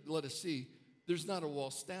began to let us see there's not a wall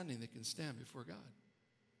standing that can stand before God.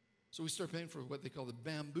 So we started praying for what they call the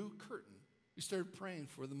bamboo curtain. We started praying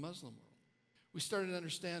for the Muslim world. We started to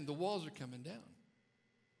understand the walls are coming down.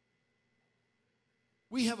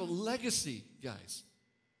 We have a legacy, guys.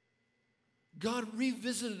 God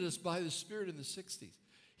revisited us by the Spirit in the 60s.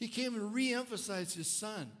 He came and re-emphasized his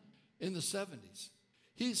Son in the 70s.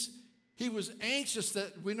 He was anxious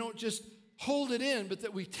that we don't just hold it in, but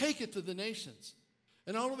that we take it to the nations.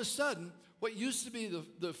 And all of a sudden, what used to be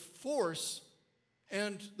the force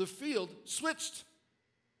and the field switched.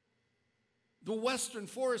 The western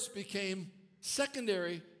forest became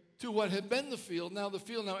secondary to what had been the field. Now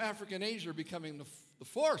Africa and Asia are becoming the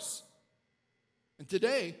force. And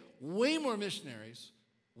today, way more missionaries,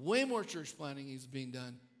 way more church planting is being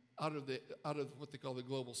done out of what they call the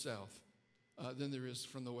global south than there is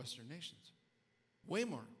from the western nations. Way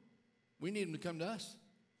more. We need them to come to us.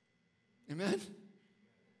 Amen?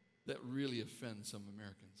 That really offends some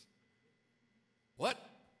Americans. What?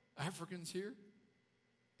 Africans here?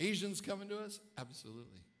 Asians coming to us?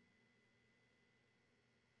 Absolutely.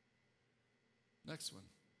 Next one.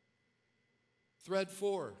 Thread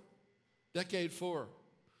 4. Decade 4.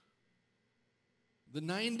 The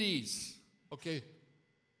 90s. Okay,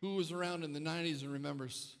 who was around in the 90s and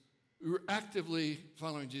remembers? We were actively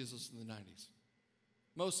following Jesus in the 90s.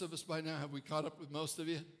 Most of us by now, have we caught up with most of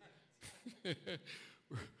you?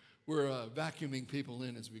 we're vacuuming people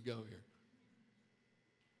in as we go here.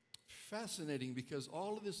 Fascinating, because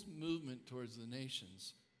all of this movement towards the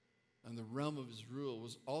nations and the realm of his rule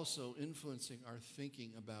was also influencing our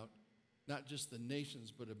thinking about not just the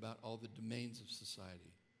nations, but about all the domains of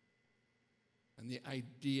society. And the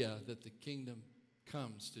idea that the kingdom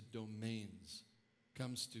comes to domains,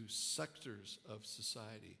 comes to sectors of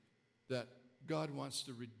society, that God wants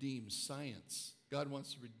to redeem science. God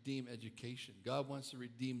wants to redeem education. God wants to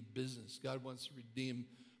redeem business. God wants to redeem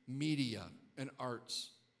media and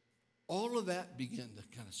arts. All of that began to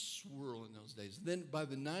kind of swirl in those days. Then by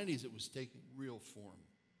the 90s, it was taking real form.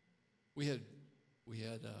 We had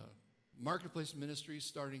marketplace ministries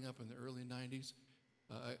starting up in the early 90s.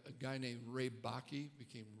 A guy named Ray Bakke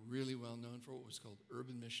became really well known for what was called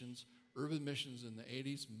urban missions. Urban missions in the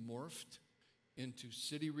 80s morphed into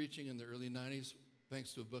city reaching in the early 90s,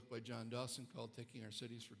 thanks to a book by John Dawson called Taking Our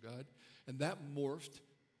Cities for God. And that morphed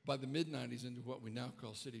by the mid-90s into what we now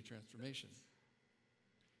call city transformation.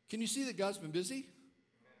 Can you see that God's been busy?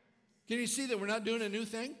 Can you see that we're not doing a new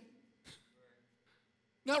thing?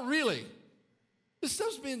 Not really. This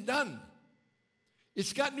stuff's being done.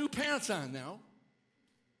 It's got new pants on now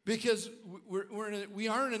because we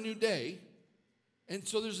are in a new day. And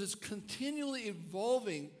so there's this continually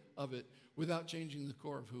evolving of it without changing the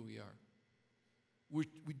core of who we are.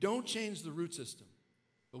 We don't change the root system,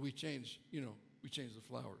 but we change the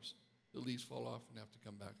flowers. The leaves fall off and have to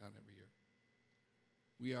come back on every year.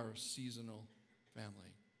 We are a seasonal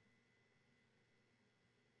family.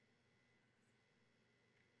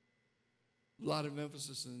 A lot of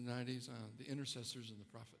emphasis in the 90s on the intercessors and the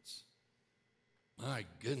prophets. My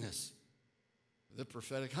goodness. The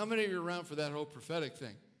prophetic. How many of you are around for that whole prophetic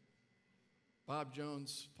thing? Bob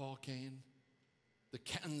Jones, Paul Cain, the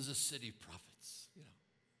Kansas City prophets.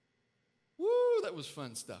 Woo, that was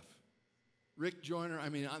fun stuff. Rick Joyner,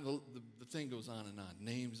 the thing goes on and on.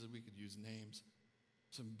 Names, that we could use names.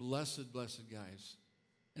 Some blessed, blessed guys.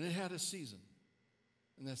 And it had a season.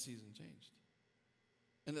 And that season changed.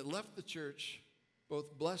 And it left the church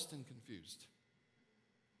both blessed and confused.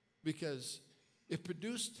 Because it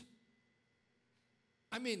produced,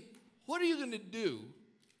 what are you going to do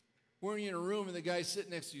when you're in a room and the guy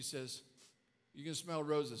sitting next to you says, "You can smell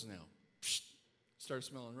roses now." Psst, start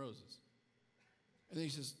smelling roses. And then he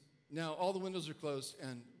says, "Now all the windows are closed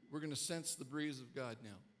and we're going to sense the breeze of God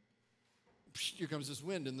now." Psst, here comes this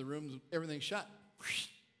wind in the room, everything's shut. Psst,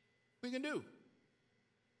 what can we do?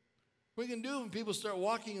 What we can do when people start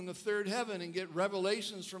walking in the third heaven and get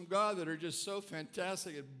revelations from God that are just so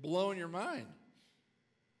fantastic, it blowing your mind.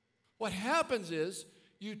 What happens is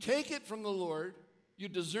you take it from the Lord, you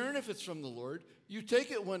discern if it's from the Lord, you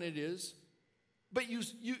take it when it is, but you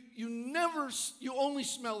only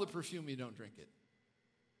smell the perfume, you don't drink it.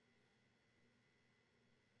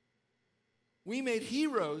 We made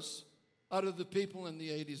heroes out of the people in the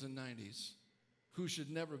 80s and 90s who should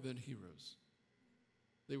never have been heroes.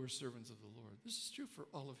 They were servants of the Lord. This is true for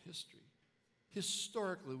all of history.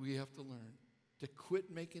 Historically, we have to learn to quit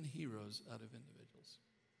making heroes out of individuals.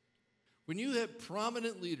 When you have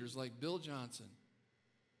prominent leaders like Bill Johnson,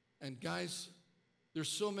 and guys, there's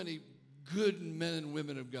so many good men and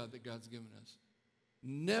women of God that God's given us.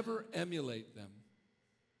 Never emulate them.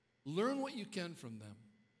 Learn what you can from them,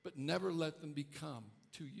 but never let them become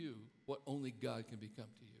to you what only God can become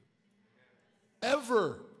to you.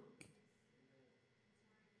 Ever.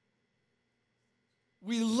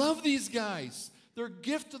 We love these guys. They're a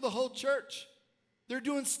gift to the whole church. They're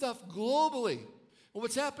doing stuff globally. And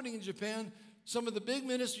what's happening in Japan, some of the big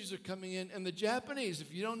ministries are coming in, and the Japanese,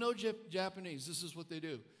 if you don't know Japanese, this is what they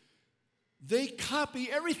do. They copy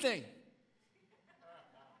everything.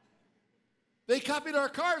 They copied our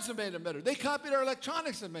cars and made them better. They copied our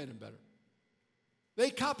electronics and made them better.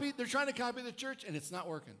 They're trying to copy the church, and it's not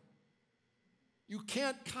working. You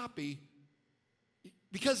can't copy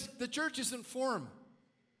because the church isn't form.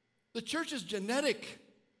 The church is genetic.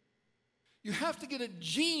 You have to get a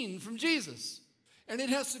gene from Jesus, and it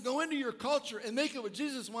has to go into your culture and make it what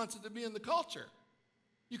Jesus wants it to be in the culture.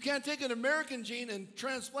 You can't take an American gene and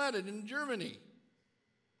transplant it in Germany.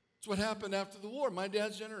 It's what happened after the war. My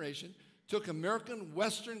dad's generation took American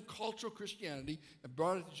Western cultural Christianity and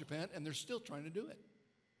brought it to Japan, and they're still trying to do it.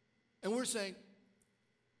 And we're saying,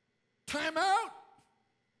 time out.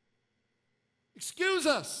 Excuse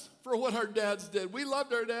us for what our dads did. We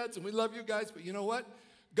loved our dads and we love you guys, but you know what?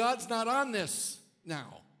 God's not on this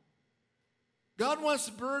now. God wants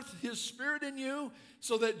to birth his spirit in you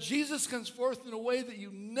so that Jesus comes forth in a way that you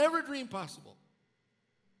never dreamed possible.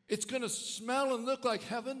 It's going to smell and look like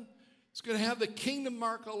heaven. It's going to have the kingdom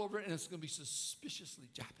mark all over it, and it's going to be suspiciously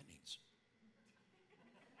Japanese.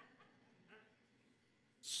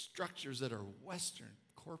 Structures that are Western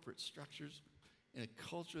corporate structures in a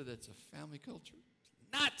culture that's a family culture.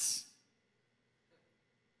 Nuts!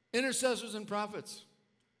 Intercessors and prophets.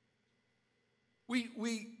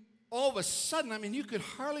 We all of a sudden, I mean, you could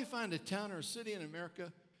hardly find a town or a city in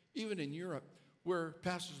America, even in Europe, where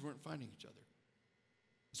pastors weren't finding each other.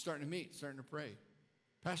 Starting to meet, starting to pray.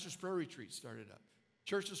 Pastors' prayer retreats started up.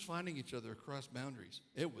 Churches finding each other across boundaries.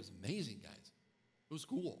 It was amazing, guys. It was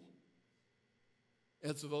cool.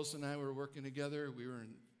 Ed Savos and I were working together. We were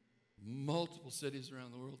in multiple cities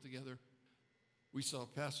around the world together. We saw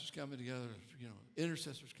pastors coming together,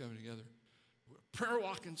 intercessors coming together. Prayer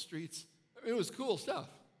walking streets. It was cool stuff.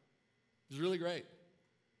 It was really great.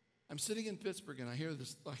 I'm sitting in Pittsburgh, and I hear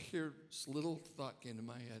this little thought came to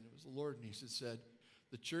my head. It was the Lord, and he said,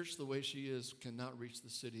 the church the way she is cannot reach the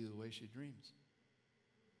city the way she dreams.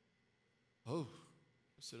 Oh,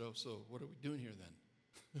 I said, so what are we doing here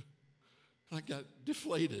then? I got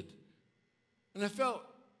deflated. And I felt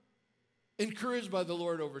encouraged by the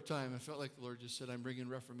Lord over time. I felt like the Lord just said, I'm bringing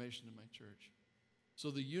reformation to my church.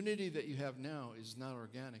 So the unity that you have now is not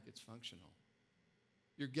organic, it's functional.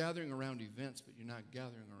 You're gathering around events, but you're not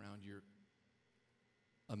gathering around your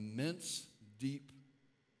immense, deep,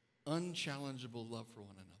 unchallengeable love for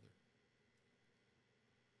one another.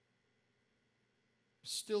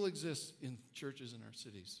 Still exists in churches in our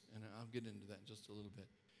cities, and I'll get into that in just a little bit.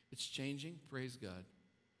 It's changing, praise God.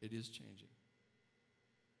 It is changing.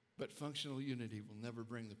 But functional unity will never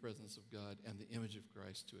bring the presence of God and the image of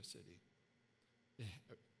Christ to a city.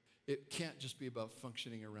 It can't just be about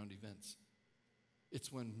functioning around events.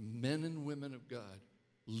 It's when men and women of God,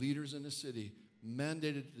 leaders in a city,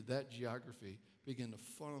 mandated to that geography, begin to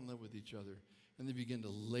fall in love with each other, and they begin to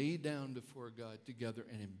lay down before God together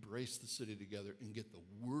and embrace the city together and get the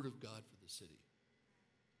word of God for the city.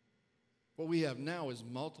 What we have now is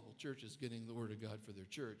multiple churches getting the word of God for their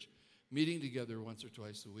church, meeting together once or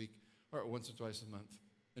twice a week, or once or twice a month,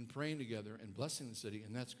 and praying together and blessing the city,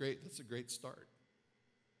 and that's great. That's a great start.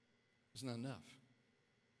 It's not enough.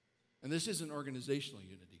 And this isn't organizational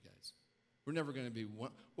unity, guys. We're never going to be one.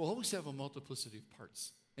 We'll always have a multiplicity of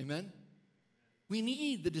parts. Amen? We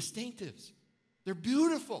need the distinctives. They're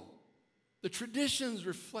beautiful. The traditions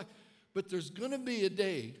reflect. But there's going to be a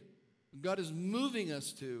day God is moving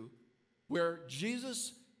us to where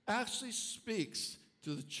Jesus actually speaks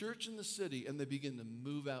to the church and the city, and they begin to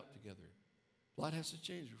move out together. A lot has to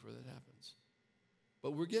change before that happens.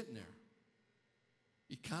 But we're getting there.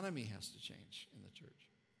 Economy has to change in the church.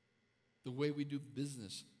 The way we do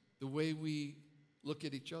business, the way we look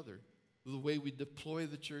at each other, the way we deploy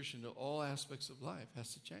the church into all aspects of life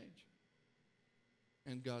has to change.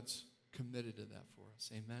 And God's committed to that for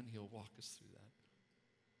us. Amen. He'll walk us through that.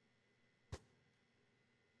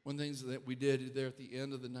 One of the things that we did there at the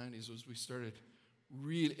end of the 90s was we started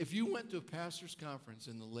really, if you went to a pastor's conference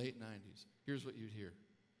in the late 90s, here's what you'd hear.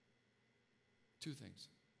 Two things.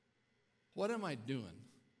 What am I doing?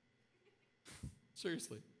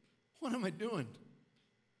 Seriously. What am I doing?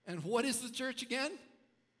 And what is the church again?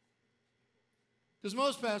 Because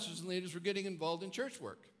most pastors and leaders were getting involved in church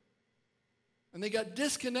work. And they got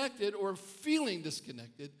disconnected or feeling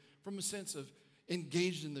disconnected from a sense of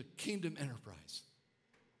engaged in the kingdom enterprise.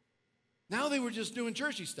 Now they were just doing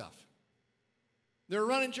churchy stuff. They were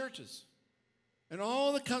running churches. And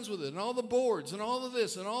all that comes with it, and all the boards, and all of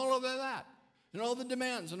this, and all of that, and all the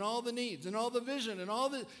demands, and all the needs, and all the vision, and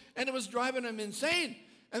it was driving them insane.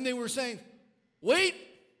 And they were saying, wait,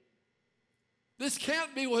 this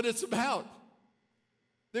can't be what it's about.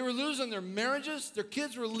 They were losing their marriages. Their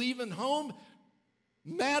kids were leaving home,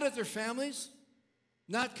 mad at their families,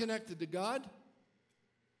 not connected to God.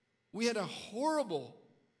 We had a horrible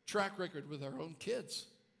track record with our own kids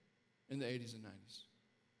in the 80s and 90s.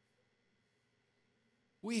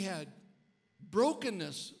 We had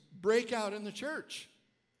brokenness break out in the church.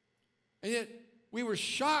 And yet, we were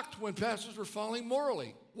shocked when pastors were falling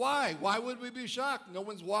morally. Why? Why would we be shocked? No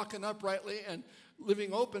one's walking uprightly and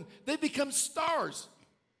living open. They become stars.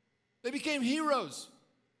 They became heroes.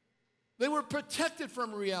 They were protected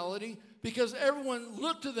from reality because everyone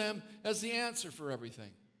looked to them as the answer for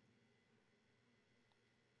everything.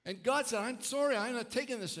 And God said, I'm sorry, I'm not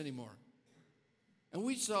taking this anymore. And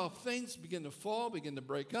we saw things begin to fall, begin to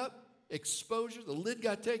break up, exposure, the lid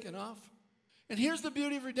got taken off. And here's the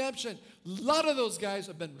beauty of redemption. A lot of those guys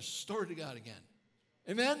have been restored to God again.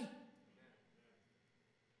 Amen?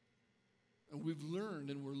 And we've learned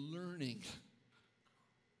and we're learning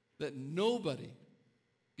that nobody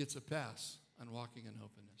gets a pass on walking in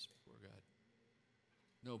openness before God.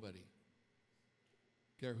 Nobody.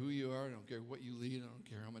 care who you are. I don't care what you lead. I don't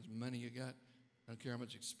care how much money you got. I don't care how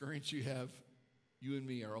much experience you have. You and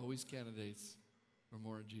me are always candidates for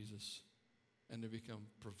more of Jesus and to become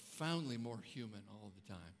profoundly more human all the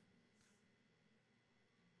time.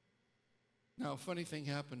 Now, a funny thing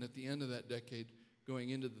happened at the end of that decade,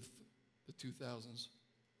 going into the 2000s.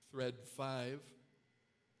 Thread 5.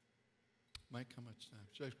 Mike, how much time?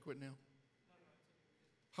 Should I quit now?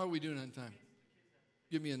 How are we doing on time?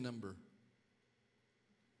 Give me a number.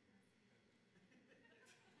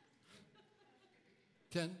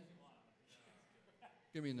 10?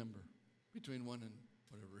 Give me a number. Between 1 and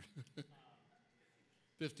whatever.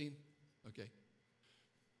 15? Okay.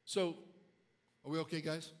 So, are we okay,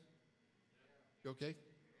 guys? You okay?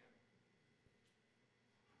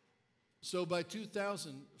 So by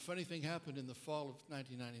 2000, a funny thing happened in the fall of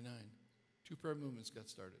 1999. 2 prayer movements got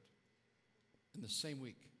started in the same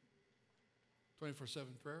week.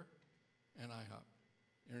 24/7 prayer and IHOP,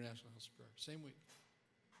 International House of Prayer. Same week.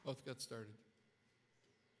 Both got started.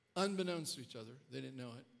 Unbeknownst to each other, they didn't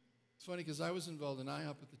know it. It's funny because I was involved in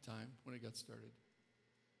IHOP at the time when it got started.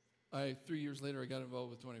 3 years later, I got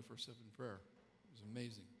involved with 24/7 prayer. It was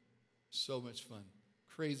amazing. So much fun.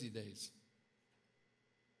 Crazy days.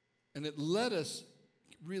 And it led us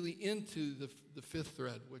really into the fifth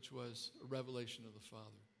thread, which was a revelation of the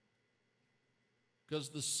Father. Because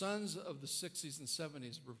the sons of the 60s and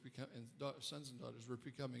 70s sons and daughters were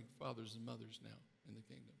becoming fathers and mothers now in the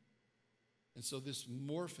kingdom. And so this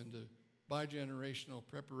morph into bi-generational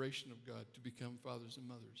preparation of God to become fathers and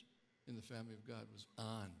mothers in the family of God was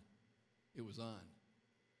on. It was on.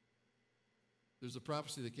 There's a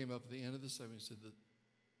prophecy that came up at the end of the 70s that said that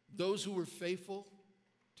those who were faithful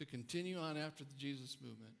to continue on after the Jesus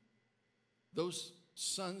movement, those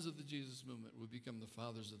sons of the Jesus movement would become the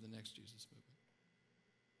fathers of the next Jesus movement.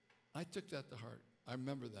 I took that to heart. I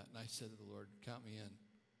remember that, and I said to the Lord, count me in.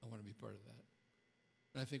 I want to be part of that.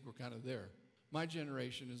 And I think we're kind of there. My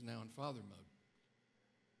generation is now in father mode.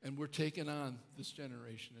 And we're taking on this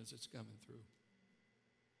generation as it's coming through.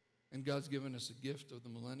 And God's given us a gift of the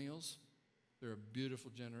millennials. They're a beautiful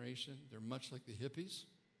generation. They're much like the hippies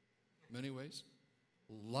in many ways.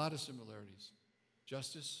 A lot of similarities.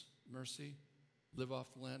 Justice, mercy, live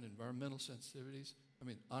off the land, environmental sensitivities. I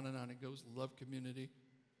mean, on and on it goes. Love community.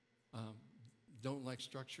 Don't like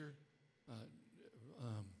structure.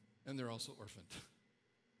 And they're also orphaned.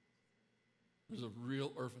 There's a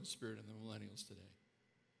real orphan spirit in the millennials today.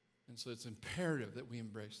 And so it's imperative that we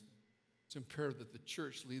embrace them. It's imperative that the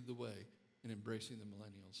church lead the way in embracing the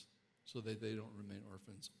millennials so that they don't remain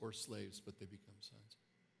orphans or slaves, but they become sons.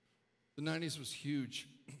 The 90s was huge.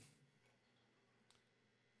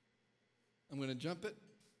 I'm going to jump it.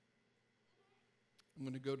 I'm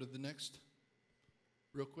going to go to the next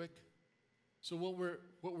real quick. So what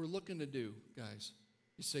we're looking to do, guys,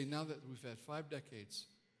 is say now that we've had 5 decades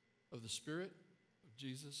of the Spirit of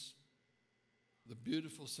Jesus, the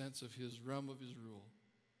beautiful sense of his realm of his rule,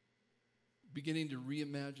 beginning to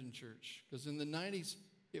reimagine church. Because in the 90s,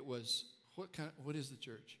 it was, what is the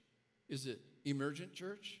church? Is it emergent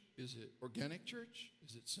church? Is it organic church?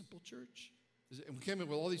 Is it simple church? And we came in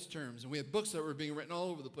with all these terms, and we had books that were being written all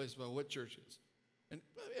over the place about what church is. And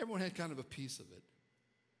everyone had kind of a piece of it.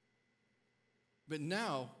 But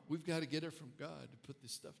now, we've got to get it from God to put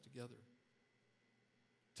this stuff together.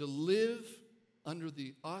 To live under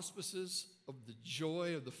the auspices of the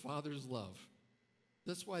joy of the Father's love.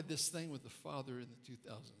 That's why this thing with the Father in the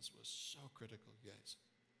 2000s was so critical, guys.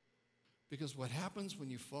 Because what happens when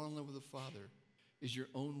you fall in love with the Father is your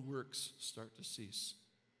own works start to cease.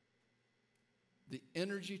 The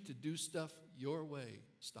energy to do stuff your way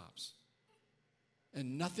stops.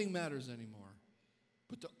 And nothing matters anymore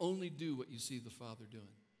but to only do what you see the Father doing.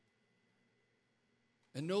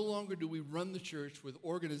 And no longer do we run the church with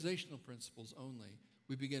organizational principles only.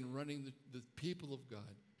 We begin running the people of God.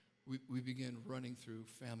 We begin running through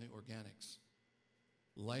family organics.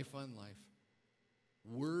 Life on life.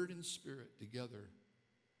 Word and spirit together.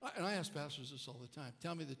 And I ask pastors this all the time.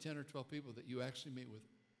 Tell me the 10 or 12 people that you actually meet with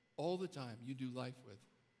all the time, you do life with,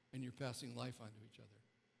 and you're passing life on to each other.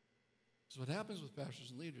 So what happens with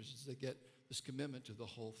pastors and leaders is they get this commitment to the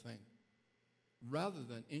whole thing, rather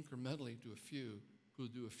than incrementally to a few who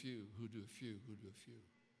do a few, who do a few, who do a few.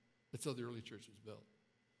 That's how the early church was built.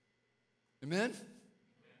 Amen?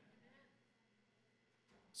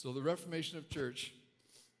 So the Reformation of church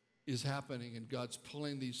is happening, and God's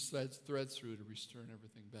pulling these threads through to return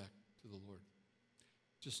everything back to the Lord.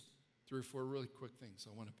 Just 3 or 4 really quick things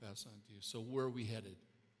I want to pass on to you. So where are we headed?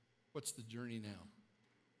 What's the journey now?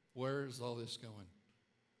 Where is all this going?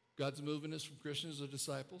 God's moving us from Christians to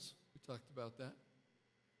disciples. We talked about that.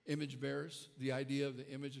 image bearers. The idea of the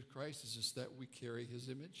image of Christ is just that we carry his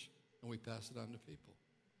image and we pass it on to people.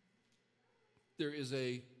 There is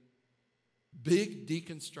a big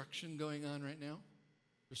deconstruction going on right now.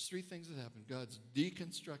 There's three things that happen. God's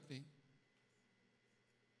deconstructing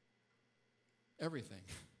everything.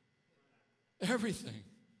 Everything.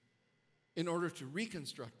 In order to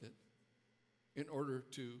reconstruct it, in order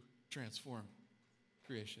to transform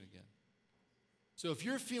creation again. So if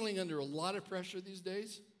you're feeling under a lot of pressure these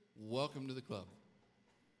days, welcome to the club.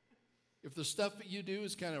 If the stuff that you do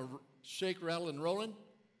is kind of shake, rattle, and rolling,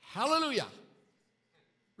 hallelujah.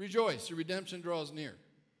 Rejoice, your redemption draws near.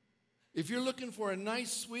 If you're looking for a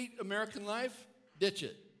nice, sweet American life, ditch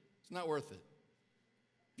it. It's not worth it.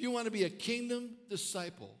 If you want to be a kingdom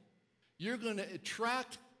disciple, you're going to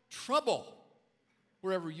attract trouble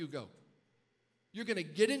wherever you go. You're going to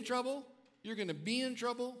get in trouble. You're going to be in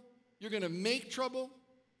trouble. You're going to make trouble.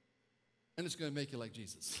 And it's going to make you like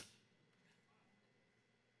Jesus.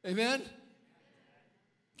 Amen?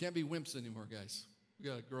 Can't be wimps anymore, guys. We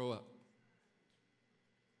got to grow up.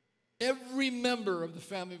 Every member of the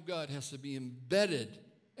family of God has to be embedded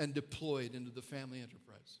and deployed into the family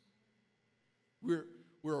enterprise. We're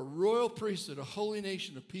a royal priesthood, a holy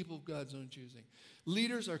nation, a people of God's own choosing.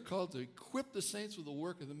 Leaders are called to equip the saints with the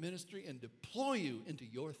work of the ministry and deploy you into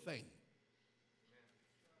your thing.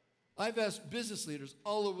 I've asked business leaders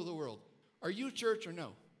all over the world, are you church or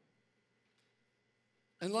no?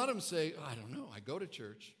 And a lot of them say, I don't know, I go to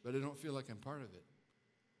church, but I don't feel like I'm part of it.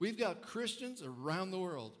 We've got Christians around the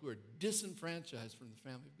world who are disenfranchised from the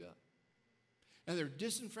family of God. And they're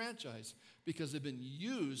disenfranchised because they've been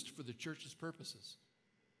used for the church's purposes.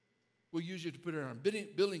 We'll use you to put it on our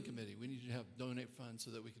building committee. We need you to have donate funds so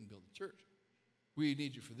that we can build a church. We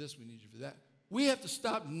need you for this, we need you for that. We have to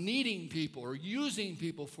stop needing people or using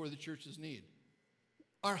people for the church's need.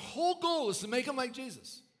 Our whole goal is to make them like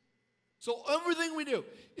Jesus. So everything we do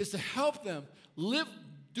is to help them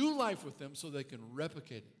do life with them so they can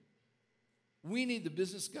replicate it. We need the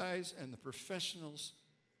business guys and the professionals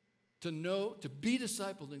to be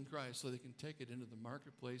discipled in Christ so they can take it into the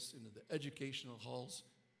marketplace, into the educational halls,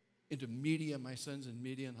 into media. My son's in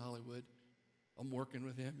media in Hollywood. I'm working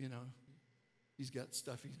with him, He's got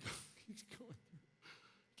stuff he's going through.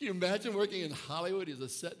 Can you imagine working in Hollywood? He's a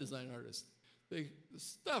set design artist. The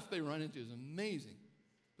stuff they run into is amazing.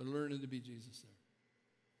 But learning to be Jesus there.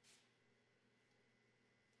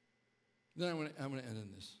 Then I'm going to end on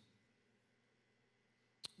this.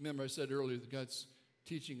 Remember I said earlier that God's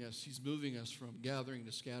teaching us, he's moving us from gathering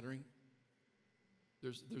to scattering.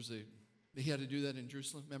 He had to do that in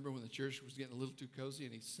Jerusalem. Remember when the church was getting a little too cozy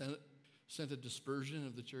and he sent a dispersion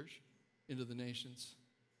of the church into the nations?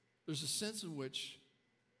 There's a sense in which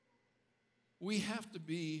we have to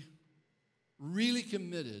be really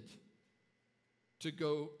committed to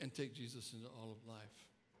go and take Jesus into all of life.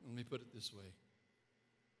 Let me put it this way.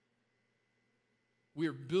 We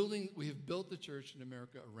have built the church in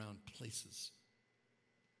America around places.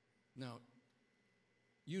 Now,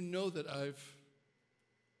 you know that I've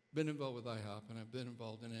been involved with IHOP, and I've been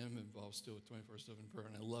involved and am involved still with 24/7 prayer,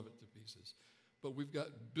 and I love it to pieces. But we've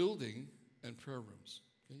got building and prayer rooms.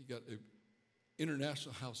 Okay? You got an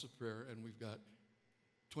international house of prayer, and we've got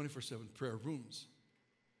 24/7 prayer rooms.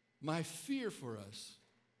 My fear for us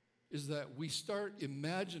is that we start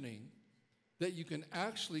imagining that you can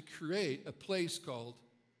actually create a place called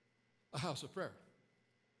a house of prayer.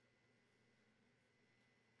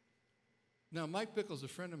 Now, Mike Pickle's a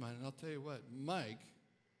friend of mine, and I'll tell you what, Mike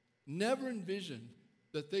never envisioned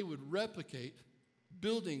that they would replicate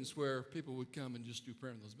buildings where people would come and just do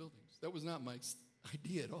prayer in those buildings. That was not Mike's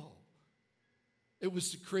idea at all. It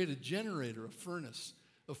was to create a generator, a furnace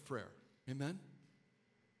of prayer. Amen?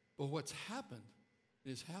 But what's happened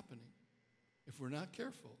is happening, if we're not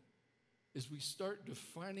careful, is we start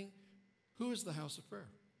defining who is the house of prayer.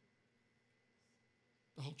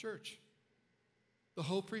 The whole church. The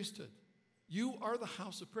whole priesthood. You are the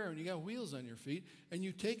house of prayer, and you got wheels on your feet, and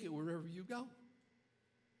you take it wherever you go.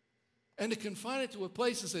 And to confine it to a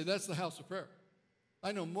place and say, that's the house of prayer.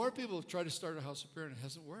 I know more people have tried to start a house of prayer, and it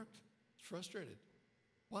hasn't worked. It's frustrated.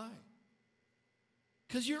 Why?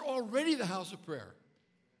 Because you're already the house of prayer.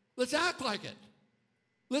 Let's act like it.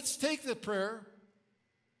 Let's take the prayer,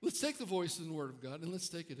 let's take the voice and the word of God, and let's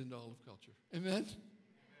take it into all of culture. Amen? Amen.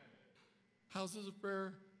 Houses of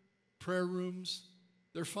prayer, prayer rooms,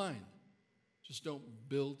 they're fine. Just don't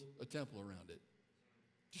build a temple around it.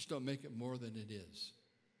 Just don't make it more than it is.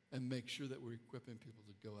 And make sure that we're equipping people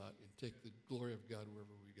to go out and take the glory of God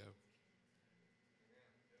wherever we go.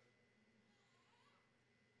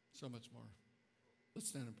 So much more. Let's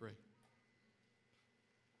stand and pray.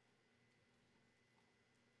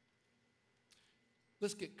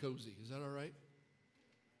 Let's get cozy. Is that all right?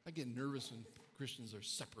 I get nervous when Christians are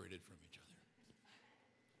separated from each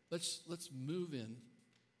other. Let's move in.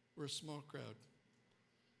 We're a small crowd.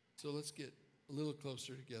 So let's get a little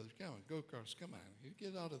closer together. Come on, go across. Come on. You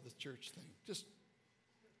get out of the church thing. Just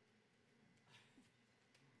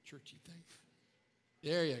churchy thing.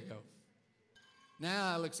 There you go.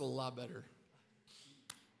 Now it looks a lot better.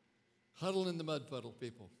 Huddle in the mud puddle,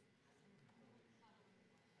 people.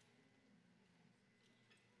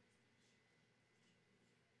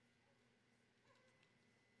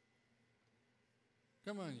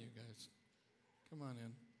 Come on, you guys. Come on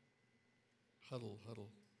in. Huddle, huddle.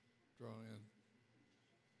 Draw in.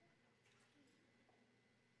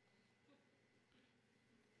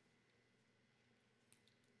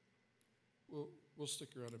 We'll stick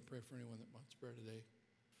around and pray for anyone that wants prayer today.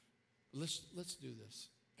 Let's do this.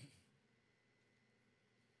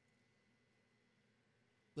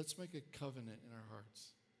 Let's make a covenant in our hearts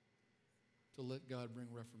to let God bring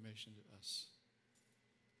reformation to us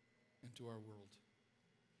and to our world.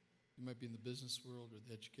 You might be in the business world or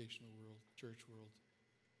the educational world, church world.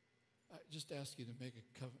 I just ask you to make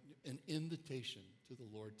a covenant, an invitation to the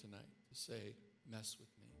Lord tonight to say, mess with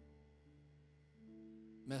me.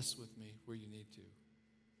 Mess with me where you need to.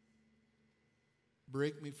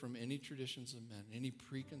 Break me from any traditions of men, any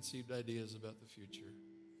preconceived ideas about the future,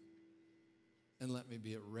 and let me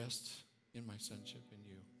be at rest in my sonship in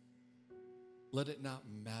you. Let it not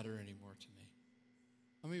matter anymore to me.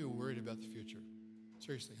 How many are worried about the future?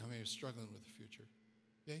 Seriously, how many are struggling with the future?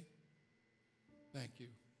 Okay? Thank you.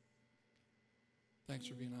 Thanks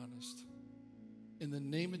for being honest. In the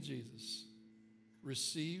name of Jesus,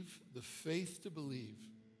 receive the faith to believe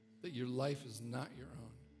that your life is not your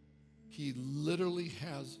own. He literally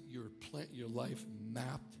has your life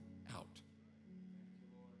mapped out.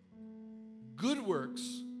 Good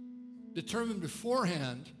works determine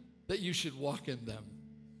beforehand that you should walk in them.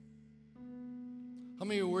 How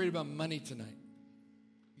many are worried about money tonight?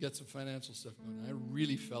 You got some financial stuff going on. I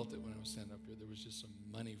really felt it when I was standing up here. There was just some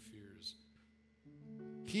money fears.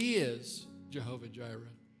 He is Jehovah Jireh.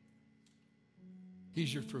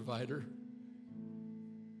 He's your provider.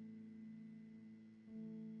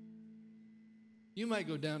 You might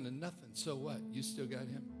go down to nothing. So what? You still got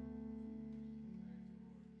him.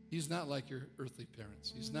 He's not like your earthly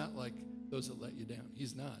parents. He's not like those that let you down.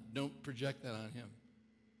 He's not. Don't project that on him.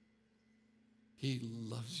 He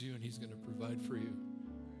loves you and he's going to provide for you.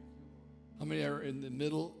 How many are in the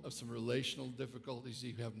middle of some relational difficulties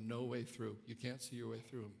you have no way through? You can't see your way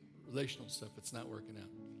through them. Relational stuff, it's not working out.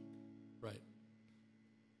 Right.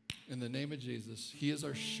 In the name of Jesus, he is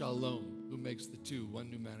our shalom, who makes the two one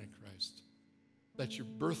new man in Christ. That's your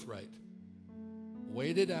birthright.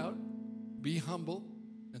 Wait it out, be humble,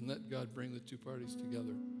 and let God bring the two parties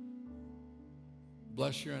together.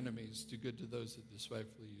 Bless your enemies. Do good to those that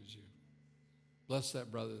despitefully use you. Bless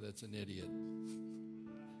that brother that's an idiot.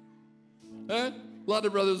 A lot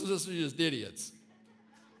of brothers and sisters are just idiots.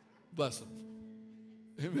 Bless them.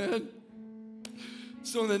 Amen.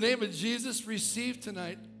 So in the name of Jesus, receive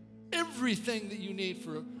tonight everything that you need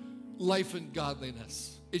for life and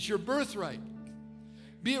godliness. It's your birthright.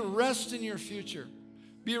 Be at rest in your future.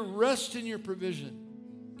 Be at rest in your provision.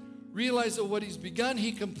 Realize that what he's begun,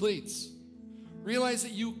 he completes. Realize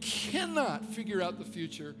that you cannot figure out the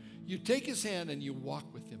future. You take his hand and you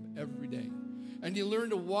walk with him every day. And you learn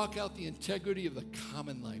to walk out the integrity of the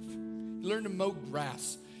common life. You learn to mow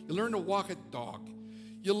grass. You learn to walk a dog.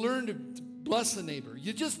 You learn to bless a neighbor.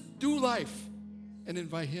 You just do life and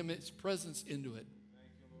invite him, his presence into it.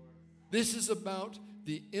 This is about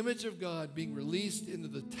the image of God being released into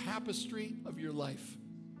the tapestry of your life.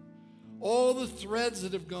 All the threads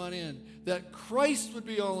that have gone in, that Christ would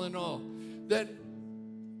be all in all, that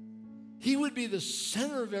he would be the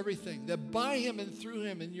center of everything, that by him and through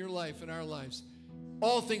him in your life and our lives,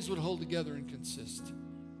 all things would hold together and consist.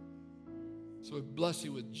 So I bless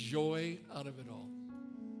you with joy out of it all.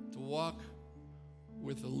 To walk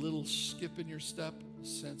with a little skip in your step, a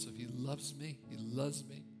sense of he loves me, he loves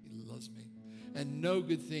me, he loves me. And no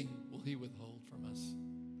good thing will he withhold from us.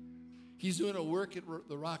 He's doing a work at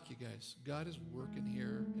the Rock, you guys. God is working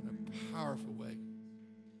here in a powerful way.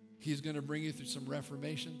 He's going to bring you through some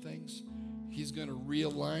reformation things. He's going to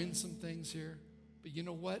realign some things here. But you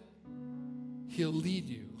know what? He'll lead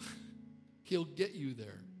you. He'll get you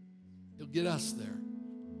there. He'll get us there.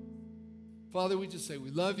 Father, we just say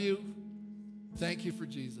we love you. Thank you for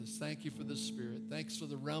Jesus. Thank you for the Spirit. Thanks for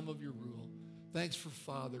the realm of your rule. Thanks for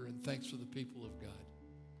Father, and thanks for the people of God.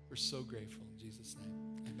 We're so grateful in Jesus'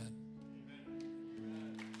 name. Amen.